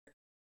about it.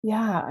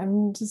 Yeah,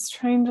 I'm just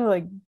trying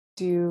to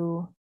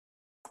do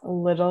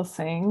little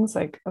things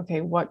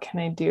okay, what can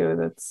I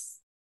do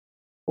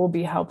will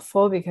be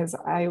helpful? Because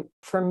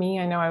for me,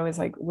 I know I was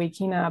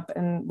waking up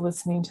and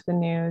listening to the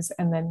news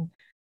and then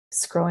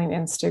scrolling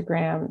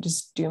Instagram,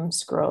 just doom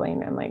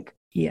scrolling and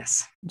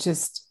yes,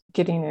 just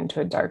getting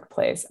into a dark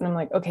place. And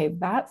I'm okay,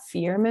 that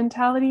fear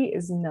mentality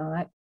is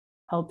not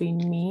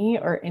helping me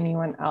or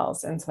anyone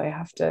else. And so I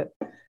have to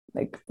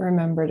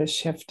remember to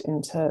shift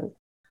into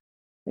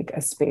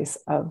a space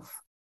of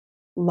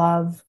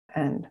love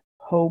and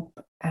hope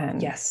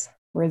and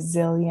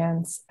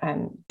resilience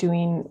and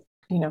doing,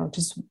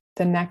 just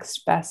the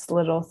next best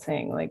little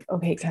thing.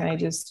 Okay, can I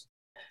just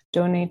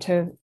donate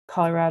to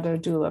Colorado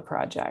Doula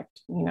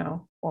Project,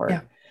 or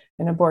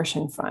an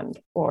abortion fund,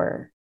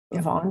 or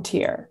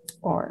volunteer,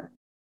 or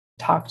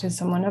talk to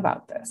someone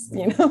about this,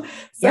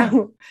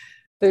 So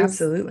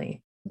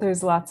absolutely.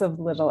 There's lots of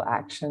little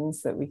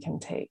actions that we can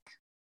take.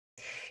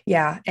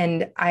 Yeah.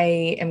 And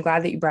I am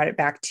glad that you brought it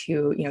back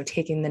to,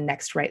 taking the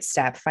next right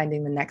step,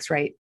 finding the next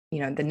right,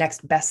 the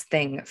next best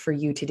thing for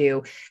you to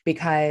do,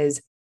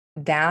 because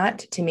that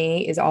to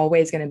me is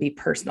always going to be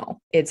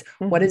personal. It's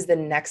what is the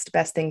next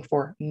best thing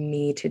for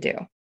me to do?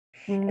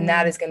 And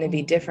that is going to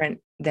be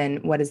different than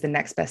what is the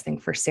next best thing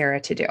for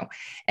Sarah to do.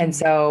 And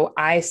so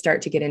I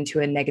start to get into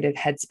a negative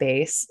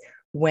headspace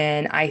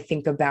when I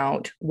think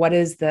about what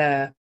is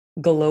the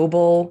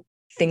global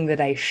thing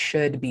that I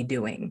should be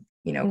doing,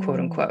 quote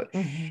unquote,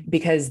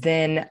 because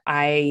then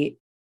I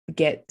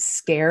get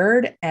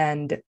scared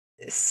and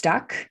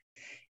stuck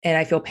and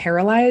I feel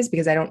paralyzed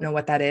because I don't know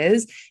what that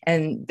is.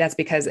 And that's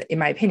because, in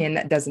my opinion,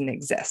 that doesn't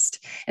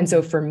exist. And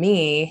so for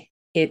me,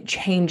 it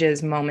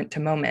changes moment to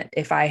moment.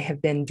 If I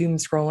have been doom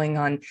scrolling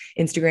on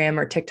Instagram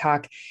or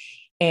TikTok,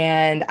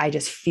 and I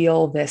just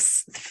feel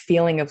this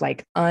feeling of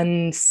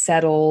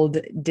unsettled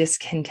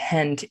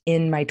discontent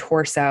in my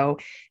torso,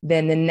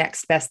 then the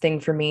next best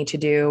thing for me to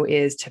do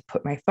is to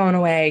put my phone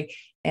away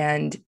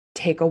and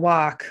take a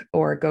walk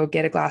or go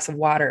get a glass of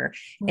water.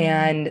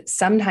 And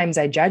sometimes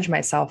I judge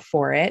myself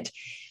for it,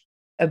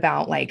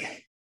 about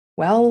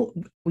well,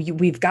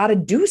 we've got to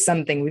do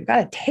something. We've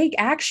got to take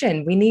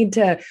action. We need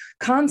to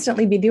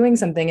constantly be doing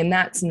something. And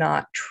that's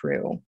not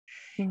true.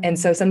 And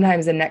so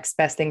sometimes the next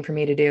best thing for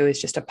me to do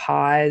is just to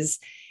pause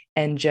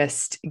and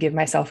just give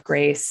myself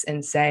grace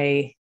and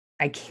say,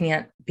 I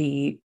can't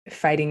be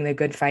fighting the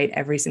good fight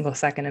every single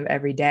second of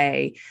every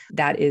day.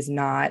 That is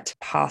not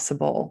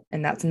possible.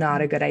 And that's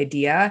not a good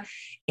idea.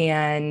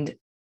 And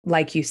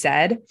like you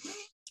said,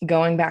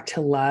 going back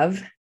to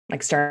love,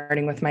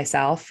 starting with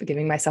myself,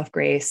 giving myself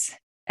grace,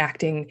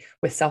 acting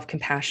with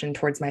self-compassion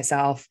towards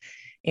myself,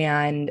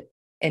 and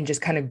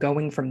just kind of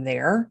going from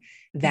there,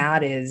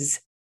 that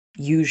is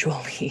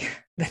usually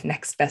the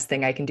next best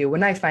thing I can do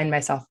when I find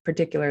myself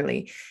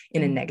particularly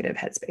in a negative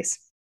headspace.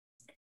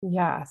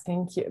 Yeah,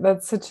 thank you.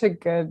 That's such a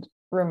good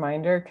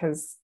reminder,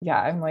 because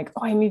I'm oh,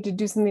 I need to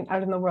do something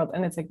out in the world.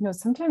 And it's no,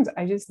 sometimes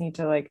I just need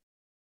to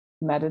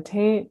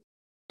meditate,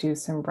 do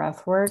some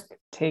breath work,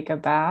 take a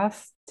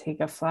bath, take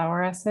a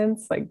flower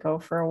essence, go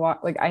for a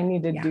walk. I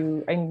need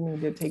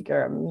to take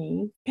care of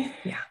me.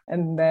 Yeah.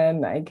 And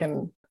then I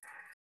can,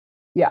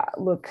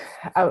 look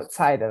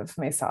outside of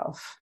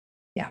myself.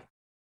 Yeah.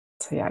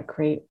 So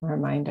great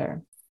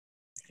reminder.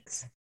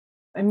 Thanks.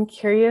 I'm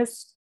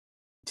curious,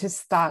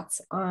 just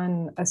thoughts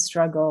on a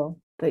struggle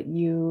that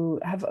you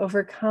have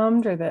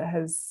overcome or that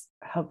has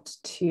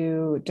helped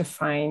to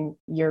define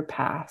your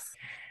path.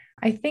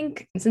 I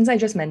think since I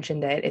just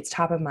mentioned it, it's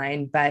top of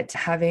mind, but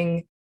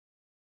having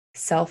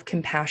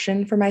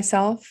self-compassion for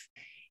myself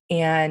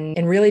and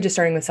really just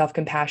starting with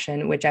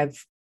self-compassion, which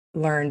I've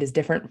learned is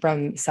different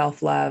from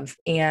self-love.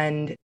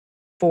 And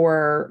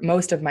for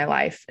most of my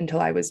life, until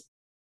I was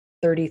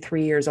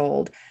 33 years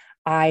old,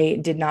 I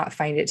did not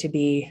find it to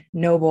be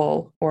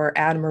noble or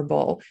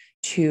admirable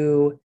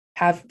to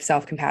have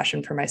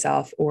self-compassion for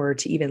myself or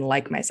to even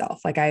like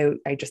myself.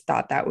 I just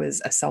thought that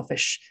was a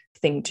selfish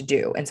thing to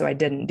do. And so I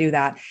didn't do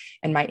that.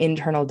 And my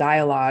internal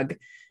dialogue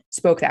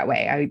spoke that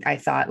way. I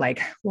thought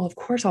well, of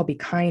course I'll be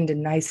kind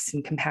and nice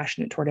and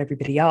compassionate toward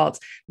everybody else,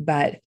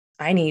 but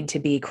I need to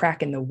be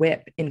cracking the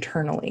whip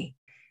internally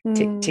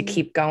to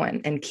keep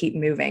going and keep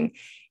moving.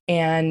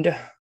 And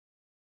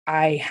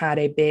I had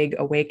a big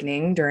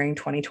awakening during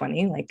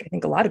 2020, I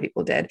think a lot of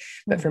people did.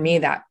 But for me,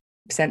 that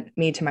sent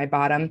me to my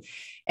bottom.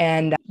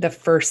 And the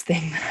first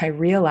thing that I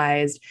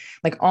realized,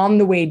 on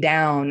the way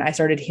down, I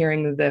started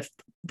hearing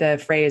the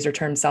phrase or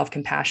term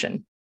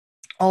self-compassion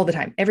all the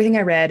time. Everything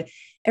I read,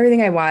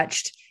 everything I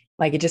watched,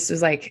 Like, it just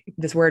was like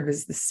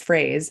this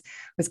phrase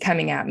was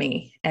coming at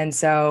me. And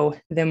so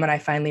then when I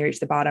finally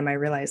reached the bottom, I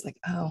realized like,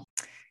 oh,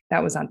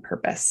 that was on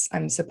purpose.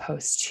 I'm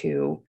supposed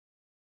to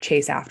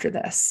chase after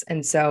this.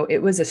 And so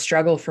it was a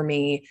struggle for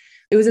me.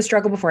 It was a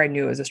struggle before I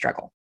knew it was a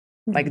struggle,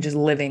 like just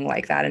living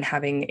like that and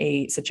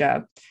having such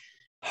a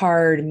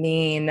hard,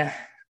 mean,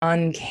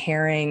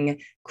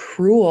 uncaring,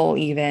 cruel,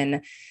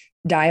 even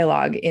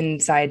dialogue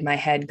inside my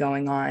head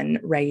going on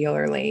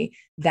regularly.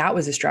 That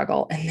was a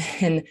struggle. And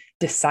then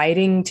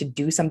deciding to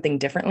do something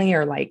differently,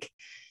 or like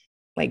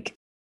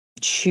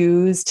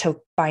choose to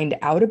find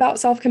out about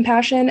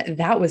self-compassion,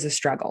 that was a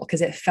struggle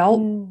because it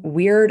felt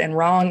weird and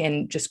wrong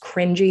and just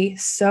cringy,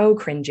 so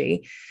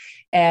cringy.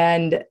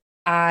 And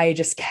I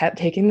just kept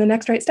taking the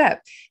next right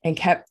step and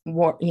kept,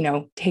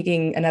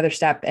 taking another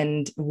step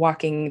and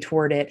walking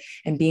toward it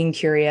and being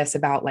curious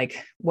about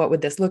like, what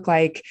would this look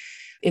like?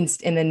 And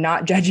then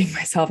not judging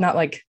myself, not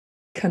like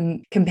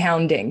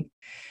compounding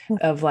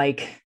of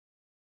like,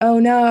 oh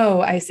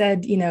no, I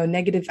said,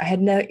 negative, I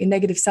had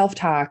negative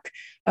self-talk.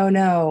 Oh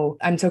no,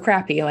 I'm so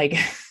crappy. Like,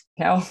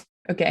 no,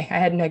 okay, I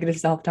had negative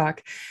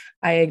self-talk.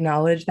 I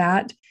acknowledge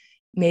that.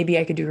 Maybe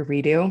I could do a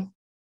redo.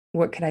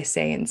 What could I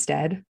say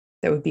instead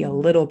that would be a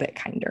little bit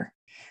kinder,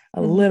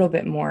 a little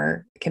bit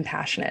more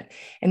compassionate?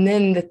 And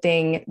then the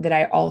thing that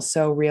I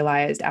also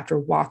realized after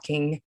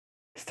walking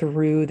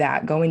through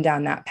that, going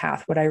down that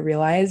path, what I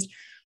realized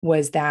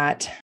was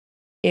that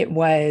it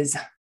was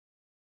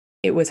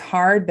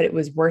hard, but it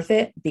was worth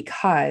it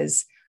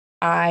because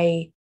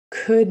I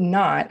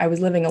was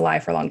living a lie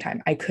for a long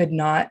time. I could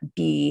not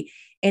be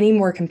any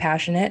more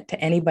compassionate to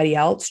anybody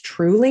else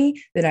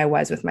truly than I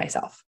was with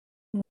myself.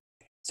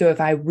 So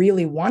if I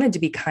really wanted to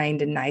be kind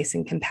and nice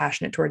and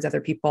compassionate towards other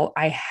people,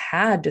 I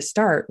had to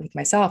start with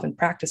myself and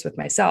practice with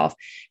myself,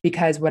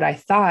 because what I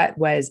thought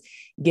was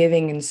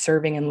giving and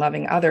serving and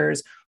loving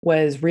others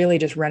was really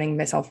just running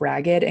myself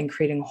ragged and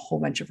creating a whole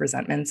bunch of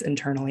resentments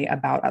internally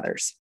about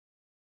others.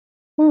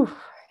 Ooh,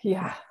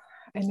 yeah,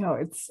 I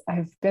know.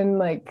 I've been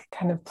like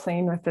kind of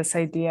playing with this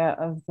idea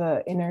of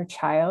the inner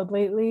child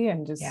lately,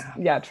 and just,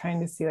 trying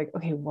to see like,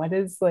 okay,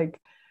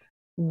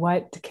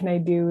 what can I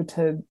do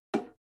to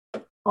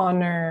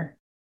honor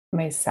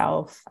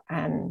myself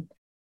and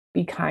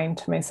be kind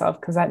to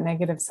myself? Because that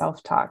negative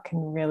self-talk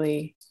can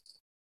really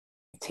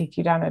take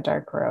you down a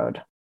dark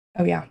road.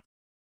 Oh yeah.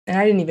 And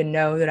I didn't even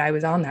know that I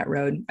was on that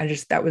road.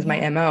 That was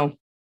my MO.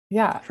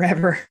 Yeah.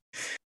 Forever.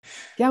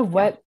 Yeah.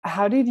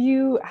 How did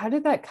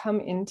that come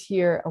into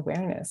your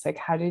awareness? Like,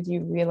 how did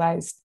you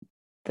realize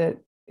that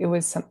it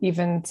was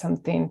even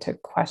something to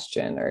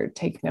question or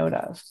take note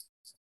of?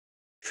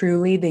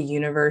 Truly, the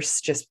universe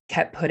just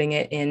kept putting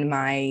it in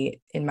my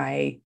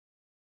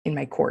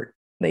court.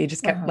 They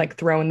just kept like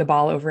throwing the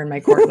ball over in my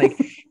court. Like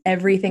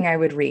everything I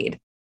would read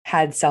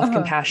had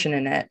self-compassion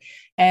in it.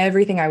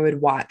 Everything I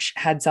would watch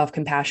had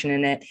self-compassion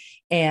in it.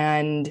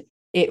 And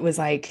it was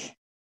like,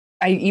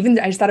 I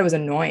just thought it was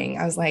annoying.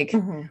 I was like,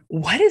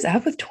 what is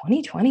up with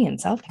 2020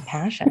 and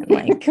self-compassion?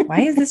 Like,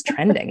 why is this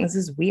trending? This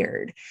is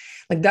weird.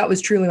 Like, that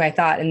was truly my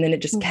thought. And then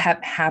it just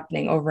kept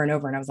happening over and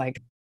over. And I was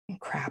like,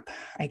 crap,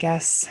 I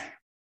guess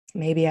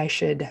maybe I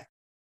should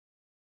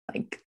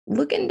like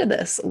look into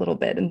this a little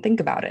bit and think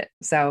about it.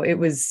 So it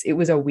was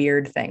a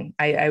weird thing.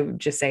 I would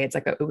just say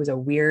it was a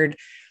weird,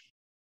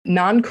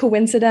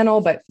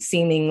 non-coincidental, but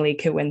seemingly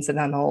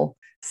coincidental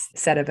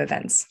set of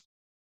events.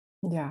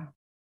 Yeah.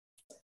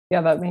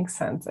 Yeah, that makes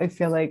sense. I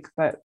feel like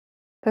that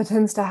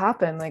tends to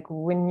happen. Like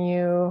when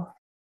you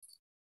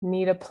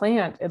need a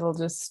plant, it'll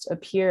just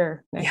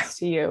appear next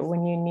to you.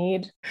 When you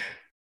need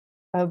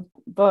a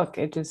book,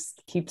 it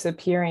just keeps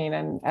appearing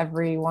and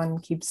everyone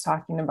keeps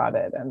talking about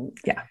it. And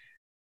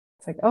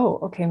it's like, oh,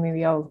 okay,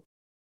 maybe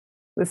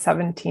the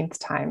 17th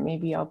time,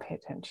 maybe I'll pay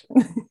attention.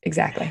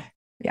 Exactly.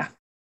 Yeah.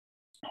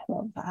 I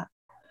love that.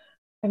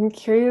 I'm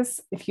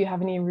curious if you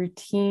have any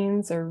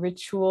routines or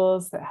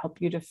rituals that help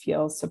you to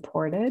feel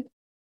supported.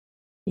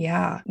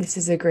 Yeah, this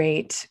is a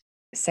great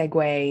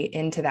segue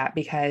into that,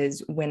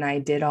 because when I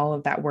did all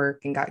of that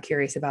work and got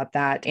curious about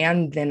that,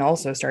 and then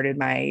also started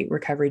my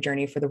recovery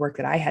journey for the work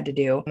that I had to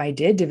do, I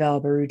did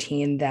develop a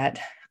routine that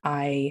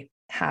I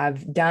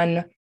have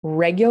done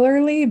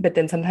regularly, but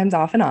then sometimes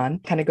off and on,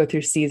 kind of go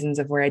through seasons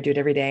of where I do it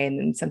every day. And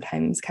then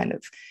sometimes kind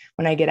of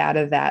when I get out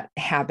of that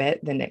habit,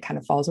 then it kind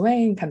of falls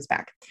away and comes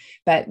back.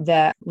 But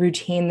the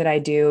routine that I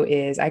do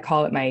is, I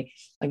call it my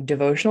like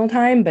devotional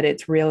time, but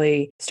it's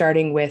really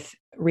starting with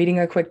reading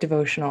a quick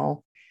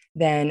devotional,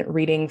 then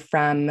reading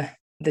from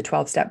the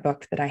 12-step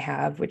book that I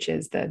have, which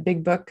is the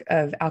big book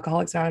of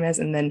Alcoholics Anonymous,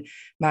 and then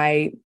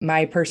my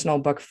personal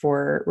book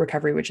for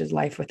recovery, which is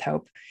Life with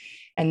Hope.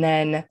 And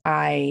then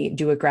I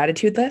do a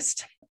gratitude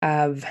list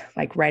of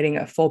like writing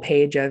a full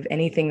page of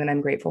anything that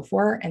I'm grateful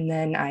for. And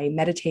then I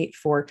meditate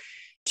for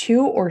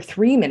 2 or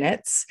 3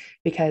 minutes,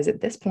 because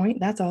at this point,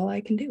 that's all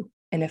I can do.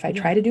 And if I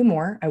try to do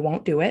more, I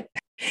won't do it.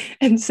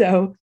 And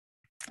so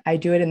I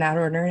do it in that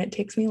order. And it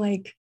takes me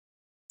like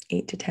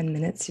 8 to 10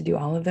 minutes to do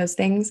all of those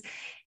things.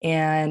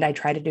 And I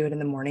try to do it in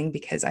the morning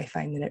because I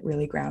find that it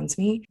really grounds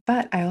me,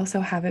 but I also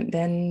haven't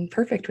been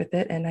perfect with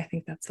it. And I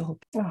think that's the whole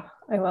Oh,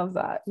 I love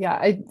that. Yeah,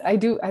 I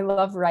do. I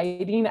love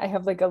writing. I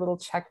have like a little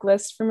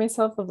checklist for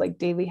myself of like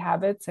daily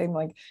habits. I'm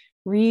like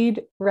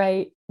read,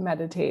 write,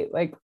 meditate.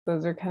 Like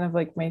those are kind of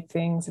like my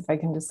things. If I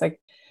can just like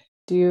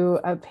do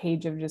a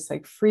page of just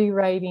like free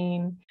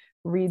writing,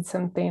 read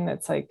something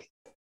that's like,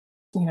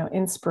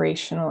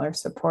 inspirational or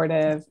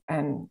supportive,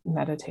 and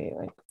meditate.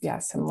 Like, yeah,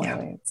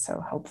 similarly, it's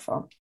so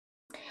helpful.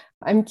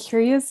 I'm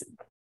curious,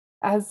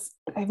 as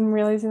I'm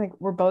realizing like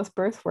we're both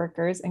birth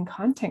workers and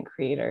content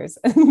creators.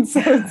 And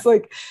so it's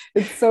like,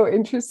 it's so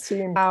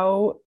interesting.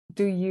 How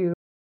do you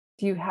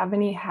have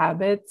any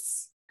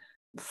habits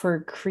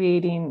for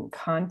creating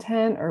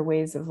content or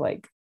ways of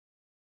like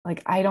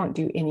I don't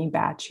do any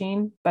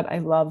batching, but I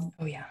love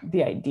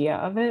the idea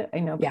of it. I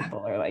know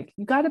people are like,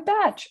 you got to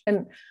batch.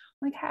 And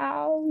like,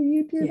 how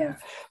you do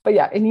that? But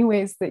yeah, any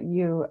ways that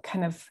you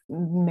kind of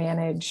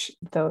manage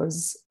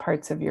those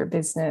parts of your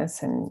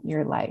business and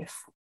your life?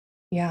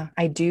 Yeah,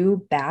 I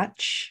do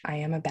batch. I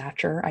am a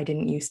batcher. I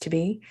didn't used to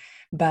be,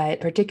 but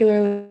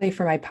particularly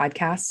for my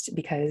podcast,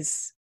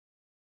 because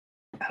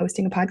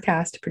hosting a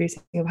podcast,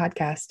 producing a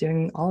podcast,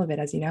 doing all of it,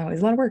 as you know, is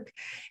a lot of work.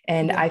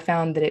 And I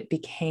found that it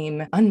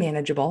became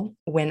unmanageable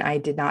when I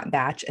did not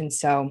batch. And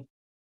so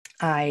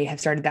I have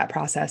started that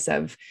process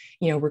of,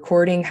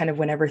 recording kind of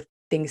whenever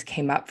things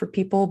came up for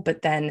people,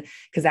 but then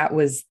because that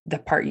was the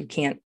part you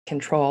can't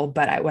control,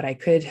 but what I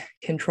could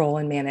control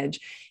and manage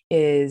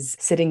is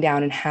sitting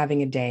down and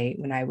having a day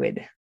when I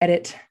would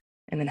edit,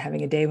 and then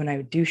having a day when I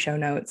would do show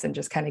notes and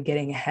just kind of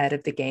getting ahead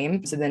of the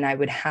game. So then I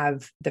would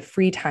have the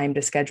free time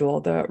to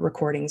schedule the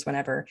recordings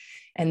whenever.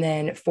 And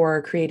then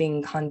for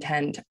creating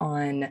content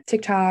on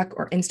TikTok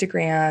or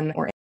Instagram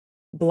or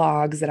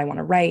blogs that I want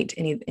to write,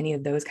 any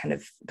of those kind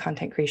of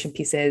content creation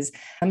pieces.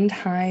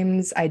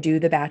 Sometimes I do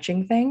the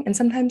batching thing and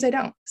sometimes I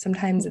don't.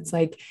 Sometimes it's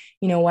like,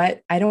 you know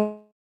what? I don't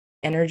have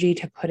energy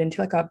to put into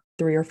like a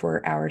 3 or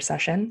 4 hour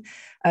session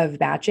of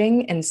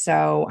batching. And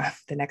so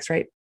the next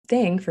right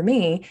thing for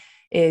me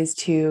is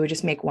to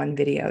just make one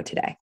video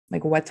today.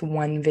 Like, what's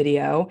one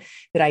video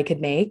that I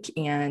could make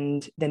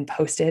and then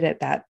post it at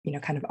that,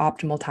 kind of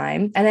optimal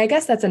time. And I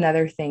guess that's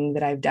another thing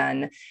that I've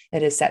done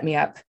that has set me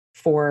up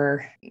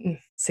for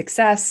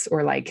success,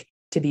 or like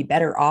to be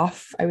better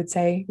off, I would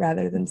say,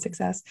 rather than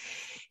success,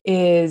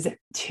 is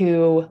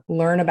to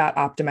learn about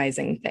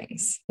optimizing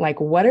things. Like,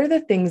 what are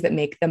the things that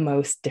make the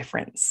most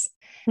difference?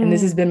 And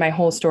this has been my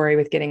whole story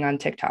with getting on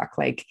TikTok.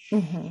 Like,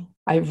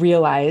 I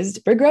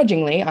realized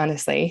begrudgingly,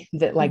 honestly,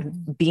 that like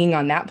being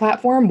on that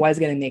platform was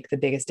going to make the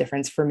biggest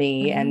difference for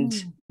me and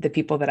the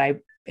people that I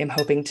am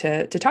hoping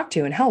to talk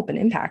to and help and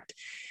impact.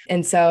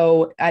 And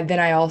so then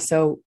I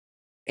also,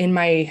 in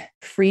my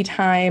free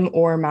time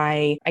or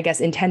my, I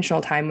guess,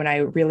 intentional time, when I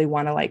really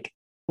want to like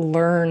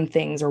learn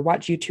things or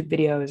watch YouTube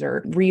videos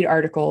or read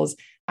articles,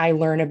 I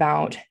learn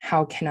about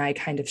how can I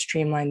kind of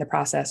streamline the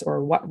process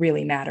or what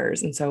really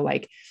matters. And so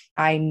like,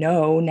 I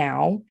know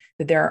now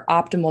that there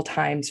are optimal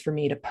times for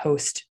me to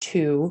post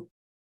to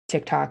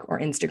TikTok or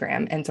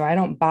Instagram. And so I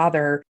don't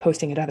bother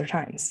posting at other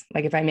times.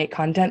 Like, if I make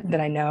content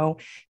that I know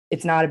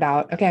it's not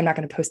about, okay, I'm not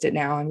going to post it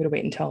now, I'm going to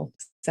wait until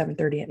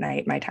 7:30 at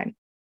night, my time.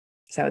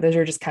 So those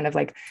are just kind of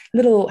like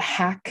little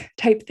hack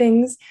type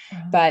things.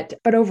 But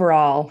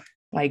overall,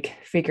 like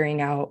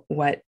figuring out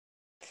what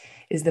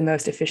is the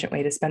most efficient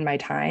way to spend my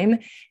time,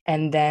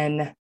 and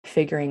then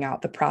figuring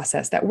out the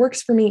process that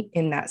works for me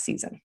in that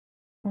season.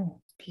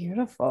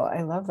 Beautiful.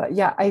 I love that.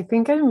 Yeah, I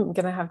think I'm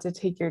going to have to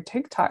take your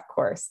TikTok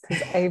course,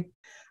 because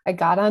I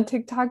got on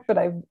TikTok, but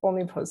I've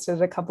only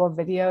posted a couple of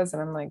videos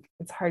and I'm like,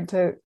 it's hard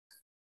to,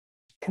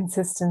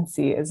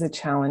 consistency is a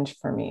challenge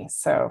for me.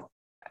 So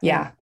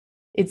yeah.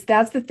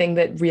 That's the thing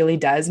that really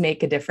does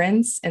make a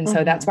difference. And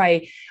so that's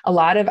why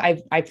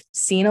I've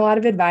seen a lot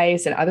of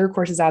advice and other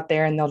courses out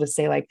there, and they'll just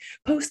say like,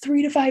 post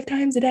 3 to 5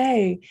 times a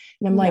day.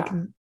 And I'm like,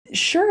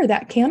 sure,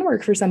 that can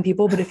work for some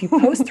people. But if you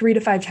post 3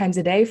 to 5 times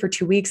a day for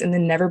 2 weeks and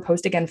then never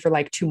post again for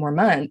like 2 more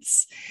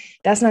months,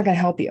 that's not going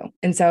to help you.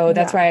 And so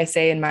that's why I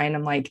say in mine,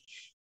 I'm like,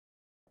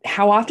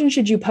 how often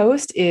should you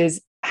post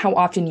is how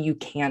often you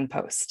can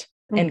post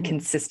and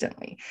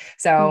consistently.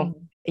 So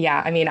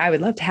yeah, I mean, I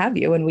would love to have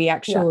you. And we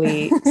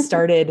actually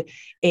started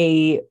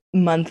a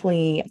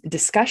monthly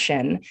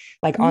discussion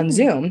like on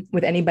Zoom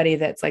with anybody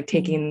that's like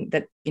taking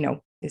that,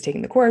 is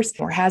taking the course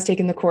or has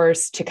taken the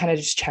course, to kind of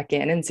just check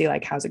in and see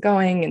like, how's it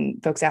going?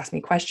 And folks ask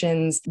me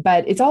questions,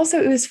 but it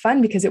was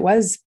fun because it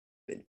was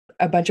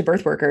a bunch of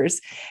birth workers.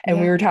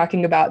 And we were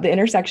talking about the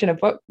intersection of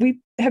what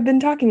we have been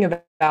talking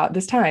about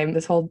this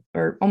whole,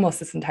 or almost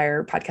this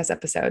entire podcast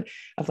episode,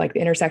 of like the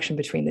intersection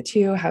between the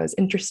two, how it's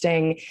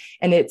interesting.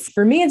 And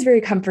for me, it's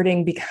very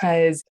comforting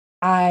because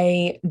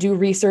I do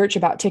research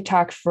about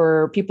TikTok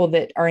for people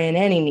that are in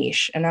any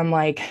niche. And I'm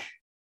like,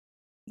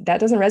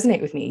 that doesn't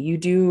resonate with me. You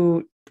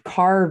do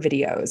car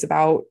videos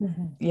about,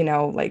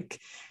 like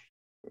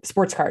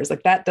sports cars,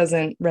 like that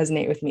doesn't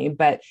resonate with me.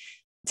 But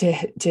to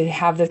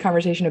have the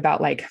conversation about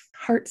like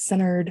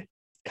heart-centered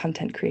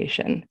content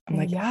creation, I'm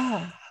like,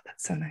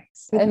 That's so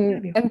nice.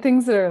 And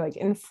things that are like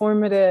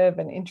informative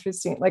and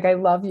interesting. Like I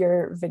love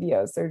your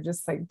videos. They're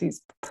just like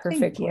these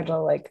perfect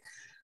little like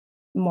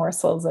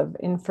morsels of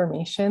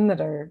information that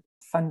are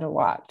fun to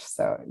watch.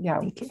 So yeah,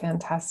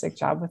 fantastic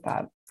job with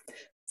that.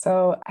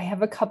 So I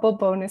have a couple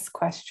bonus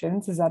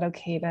questions. Is that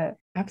okay to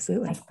ask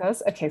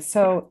those? Okay,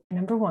 so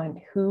number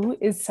one, who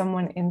is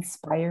someone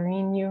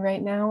inspiring you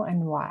right now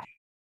and why?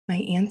 My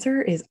answer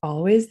is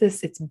always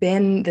this. It's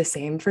been the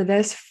same for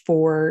this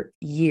for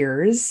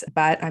years,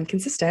 but I'm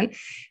consistent.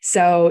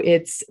 So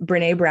it's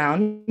Brene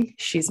Brown.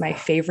 She's my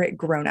favorite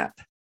grown-up.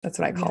 That's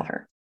what I call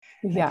her.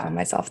 I call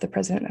myself the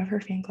president of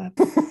her fan club,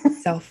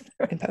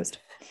 self-imposed.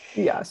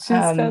 Yeah, she's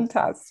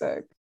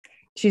fantastic.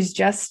 She's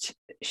just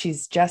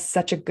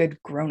such a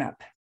good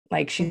grown-up.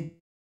 Like she's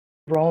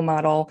a role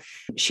model.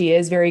 She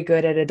is very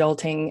good at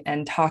adulting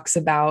and talks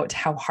about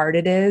how hard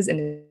it is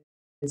and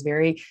is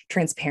very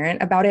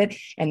transparent about it.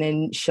 And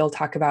then she'll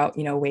talk about,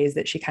 ways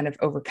that she kind of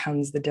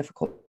overcomes the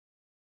difficult.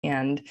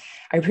 And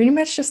I pretty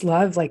much just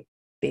love like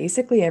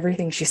basically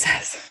everything she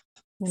says.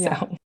 Yeah.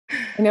 So.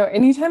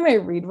 Anytime I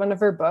read one of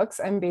her books,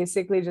 I'm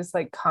basically just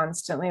like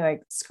constantly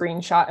like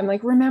screenshot. I'm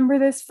like, remember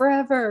this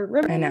forever.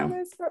 Remember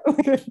this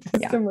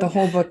forever. The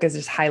whole book is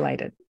just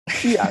highlighted.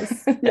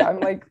 Yes. Yeah.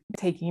 I'm like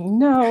taking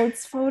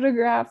notes,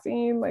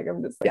 photographing. Like,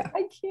 I'm just like,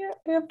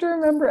 I have to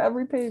remember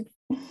every page.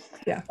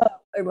 Yeah.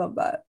 I love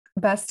that.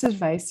 Best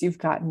advice you've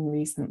gotten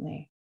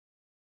recently?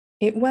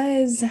 It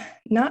was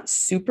not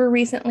super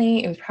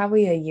recently. It was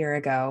probably a year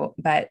ago,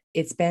 but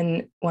it's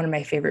been one of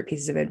my favorite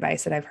pieces of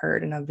advice that I've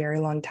heard in a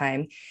very long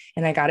time.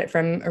 And I got it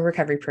from a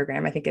recovery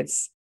program. I think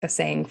it's a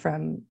saying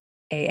from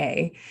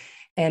AA,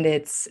 and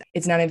it's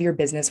none of your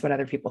business what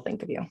other people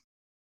think of you.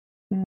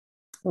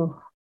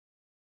 Oh.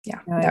 Yeah,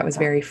 that was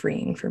very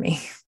freeing for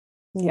me.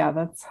 Yeah,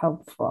 that's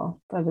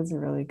helpful. That is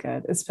really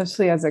good,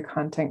 especially as a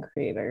content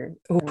creator.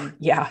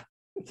 Yeah.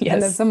 Yes.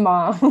 And as a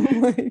mom.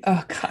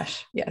 Oh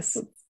gosh. Yes.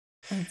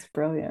 That's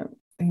brilliant.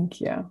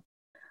 Thank you.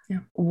 Yeah.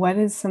 What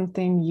is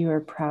something you are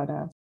proud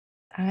of?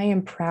 I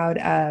am proud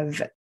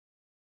of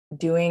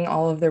doing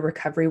all of the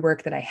recovery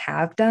work that I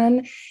have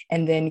done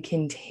and then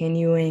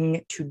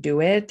continuing to do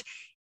it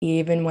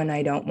even when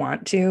I don't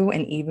want to.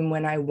 And even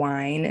when I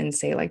whine and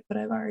say like, but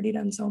I've already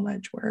done so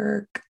much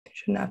work, I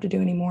shouldn't have to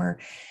do anymore.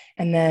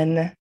 And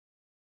then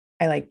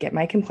I like get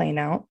my complaint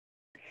out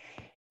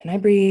and I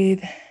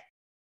breathe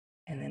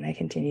and then I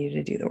continue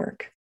to do the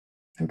work.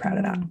 I'm proud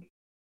of that.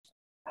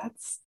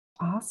 That's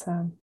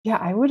awesome. Yeah,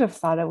 I would have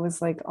thought it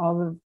was like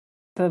all of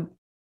the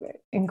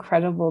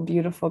incredible,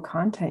 beautiful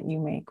content you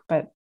make,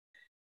 but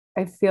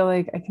I feel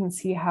like I can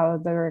see how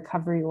the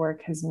recovery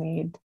work has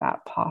made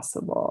that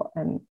possible.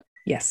 And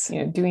yes,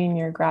 doing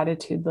your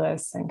gratitude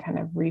list and kind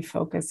of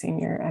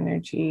refocusing your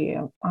energy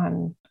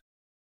on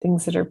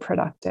things that are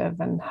productive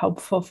and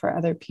helpful for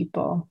other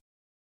people.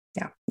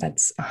 Yeah,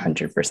 that's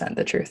 100%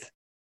 the truth.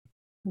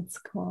 That's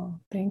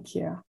cool. Thank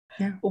you.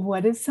 Yeah.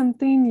 What is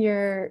something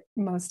you're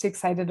most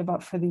excited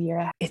about for the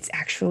year? It's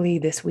actually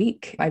this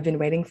week. I've been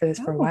waiting for this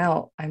for a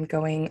while. I'm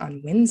going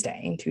on Wednesday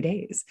in 2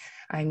 days.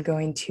 I'm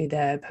going to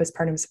the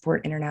Postpartum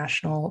Support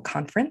International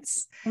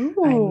Conference.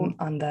 Ooh. I'm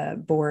on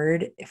the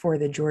board for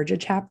the Georgia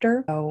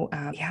chapter. So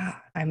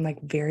I'm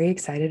like very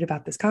excited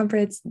about this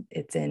conference.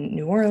 It's in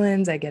New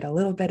Orleans. I get a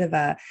little bit of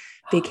a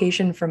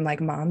vacation from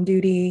like mom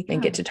duty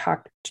and get to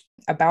talk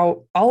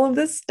about all of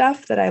this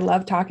stuff that I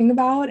love talking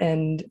about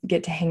and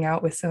get to hang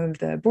out with some of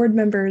the board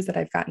members that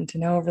I've gotten to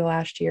know over the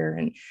last year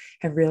and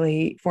have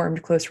really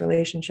formed close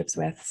relationships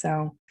with.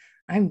 So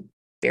I'm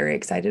very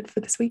excited for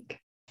this week.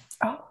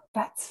 Oh,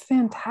 that's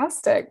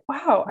fantastic.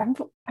 Wow. I'm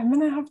going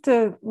to have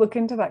to look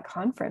into that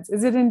conference.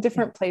 Is it in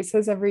different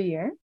places every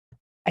year?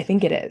 I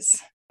think it is.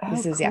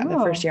 This is cool. the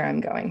first year I'm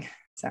going.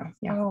 So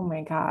yeah. Oh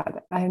my God.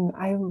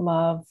 I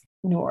love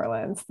New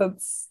Orleans.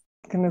 That's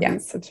going to be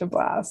such a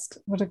blast.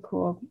 What a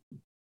cool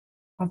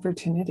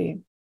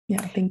opportunity. Yeah,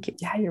 thank you.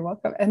 Yeah, you're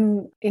welcome.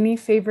 And any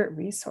favorite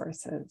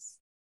resources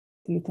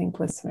do you think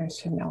listeners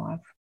should know of?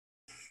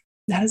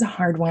 That is a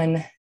hard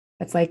one.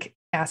 It's like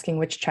asking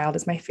which child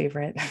is my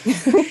favorite.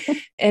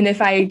 And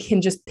if I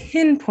can just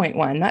pinpoint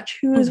one, not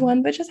choose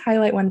one, but just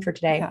highlight one for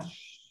today. Yeah.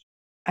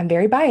 I'm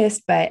very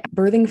biased, but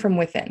Birthing from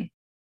Within.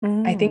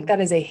 I think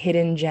that is a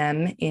hidden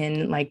gem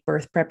in like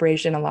birth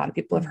preparation. A lot of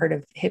people have heard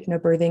of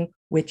hypnobirthing,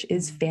 which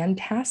is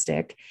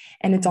fantastic.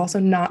 And it's also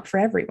not for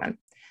everyone.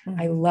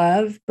 I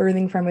love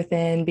Birthing from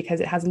Within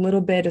because it has a little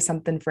bit of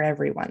something for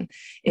everyone.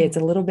 It's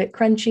a little bit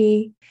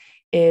crunchy.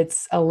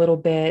 It's a little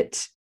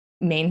bit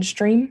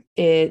mainstream.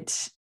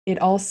 It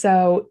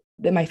also,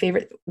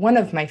 one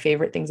of my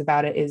favorite things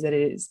about it is that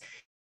it is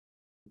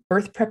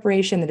birth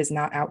preparation that is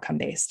not outcome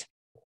based.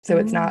 So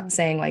it's not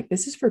saying like,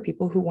 this is for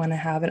people who want to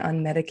have an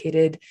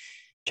unmedicated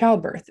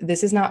childbirth.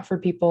 This is not for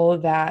people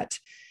that,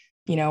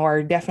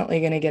 are definitely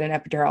going to get an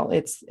epidural.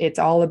 It's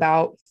all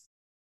about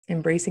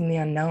embracing the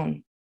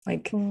unknown.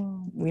 Like,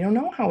 we don't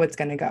know how it's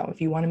going to go.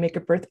 If you want to make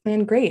a birth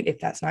plan, great. If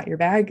that's not your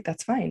bag,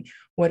 that's fine.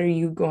 What are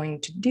you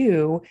going to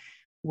do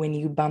when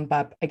you bump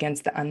up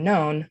against the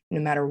unknown, no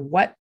matter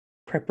what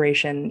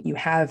preparation you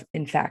have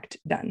in fact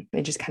done.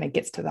 It just kind of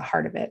gets to the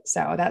heart of it.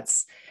 So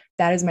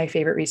that is my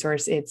favorite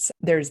resource.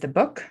 There's the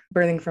book,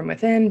 Birthing from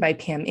Within by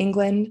Pam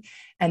England,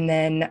 and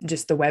then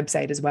just the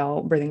website as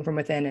well, Birthing from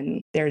Within.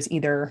 And there's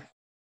either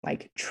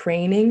like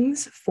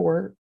trainings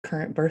for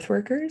current birth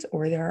workers,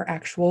 or there are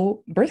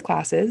actual birth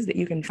classes that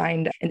you can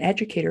find an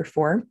educator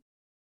for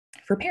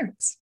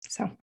parents.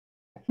 So,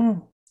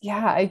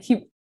 yeah, I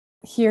keep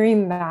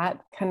hearing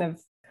that kind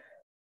of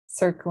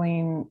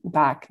circling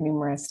back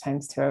numerous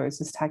times too. I was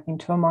just talking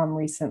to a mom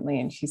recently,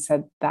 and she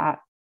said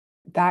that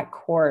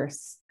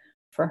course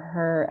for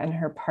her and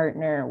her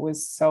partner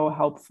was so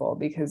helpful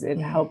because it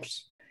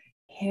helped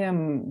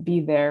him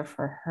be there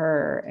for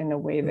her in a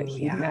way that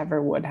he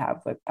never would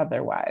have with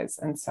otherwise.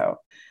 And so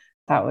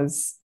I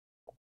was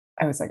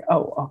like,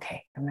 oh,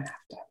 okay, I'm gonna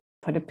have to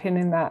put a pin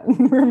in that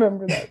and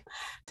remember that,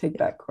 take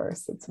that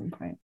course at some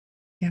point.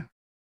 Yeah.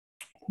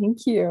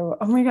 Thank you.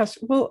 Oh my gosh.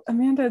 Well,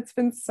 Amanda, it's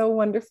been so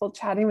wonderful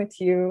chatting with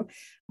you.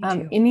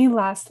 Any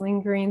last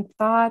lingering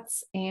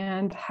thoughts,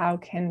 and how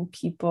can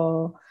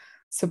people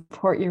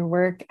support your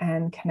work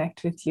and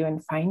connect with you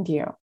and find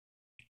you?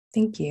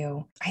 Thank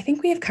you. I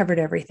think we have covered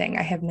everything.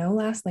 I have no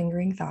last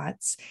lingering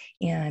thoughts.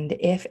 And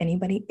if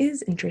anybody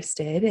is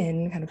interested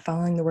in kind of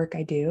following the work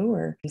I do,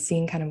 or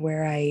seeing kind of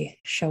where I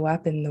show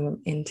up in the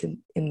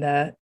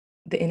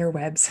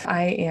interwebs,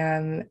 I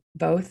am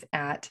both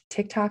at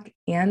TikTok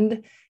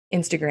and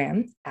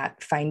Instagram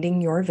at Finding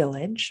Your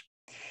Village.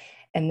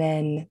 And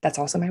then that's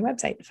also my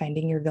website,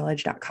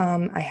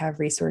 findingyourvillage.com. I have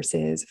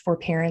resources for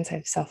parents. I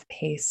have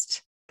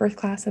self-paced birth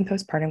class and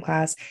postpartum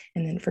class.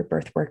 And then for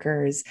birth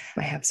workers,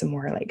 I have some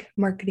more like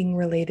marketing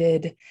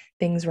related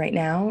things right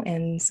now,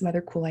 and some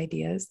other cool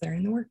ideas that are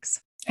in the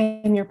works.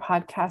 And your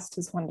podcast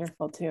is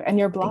wonderful too. And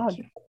your blog.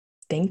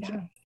 Thank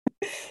you.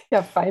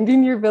 Yeah,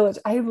 Finding Your Village.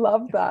 I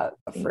love that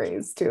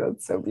phrase too.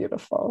 It's so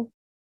beautiful.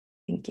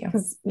 Thank you.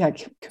 Because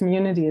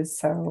community is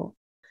so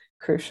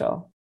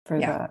crucial for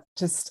that.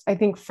 Just, I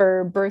think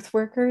for birth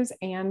workers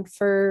and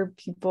for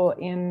people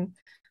in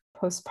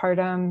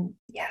postpartum,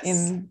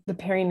 in the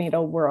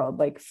perinatal world,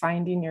 like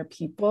finding your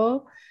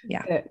people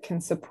that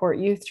can support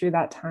you through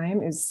that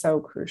time is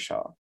so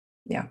crucial.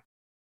 Yeah,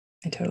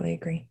 I totally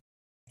agree.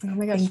 Oh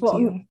my gosh. Thank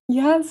you.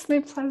 Yes, my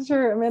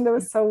pleasure. Amanda, it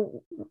was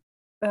so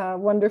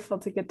wonderful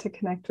to get to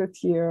connect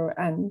with you.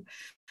 And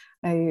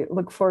I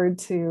look forward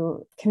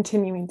to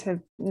continuing to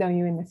know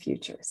you in the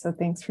future. So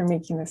thanks for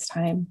making this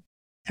time.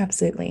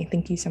 Absolutely.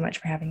 Thank you so much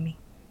for having me.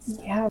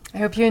 Yeah. I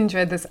hope you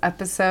enjoyed this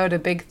episode. A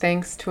big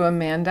thanks to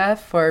Amanda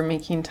for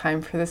making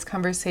time for this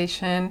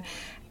conversation.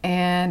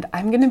 And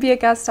I'm going to be a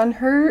guest on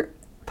her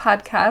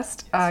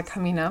podcast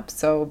coming up,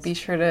 so be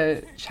sure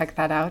to check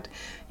that out.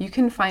 You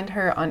can find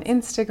her on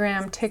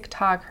Instagram,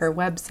 TikTok, her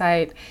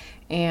website,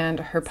 and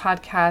her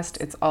podcast.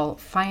 It's all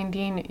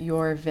Finding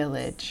Your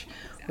Village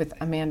with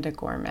Amanda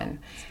Gorman.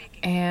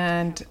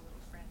 And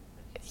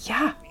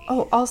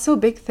also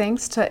big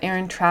thanks to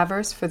Aaron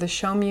Travers for the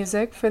show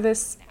music for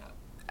this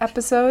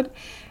episode.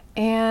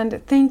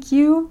 And thank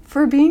you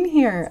for being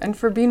here and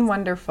for being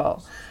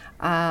wonderful.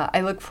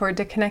 I look forward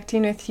to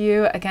connecting with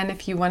you. Again,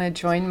 if you want to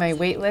join my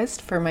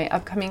waitlist for my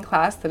upcoming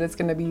class that is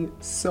going to be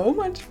so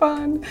much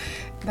fun,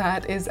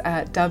 that is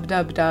at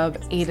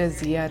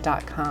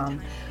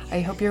www.adazia.com.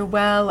 I hope you're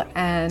well,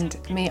 and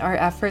may our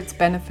efforts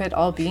benefit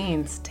all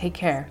beings. Take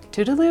care.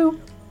 Toodaloo.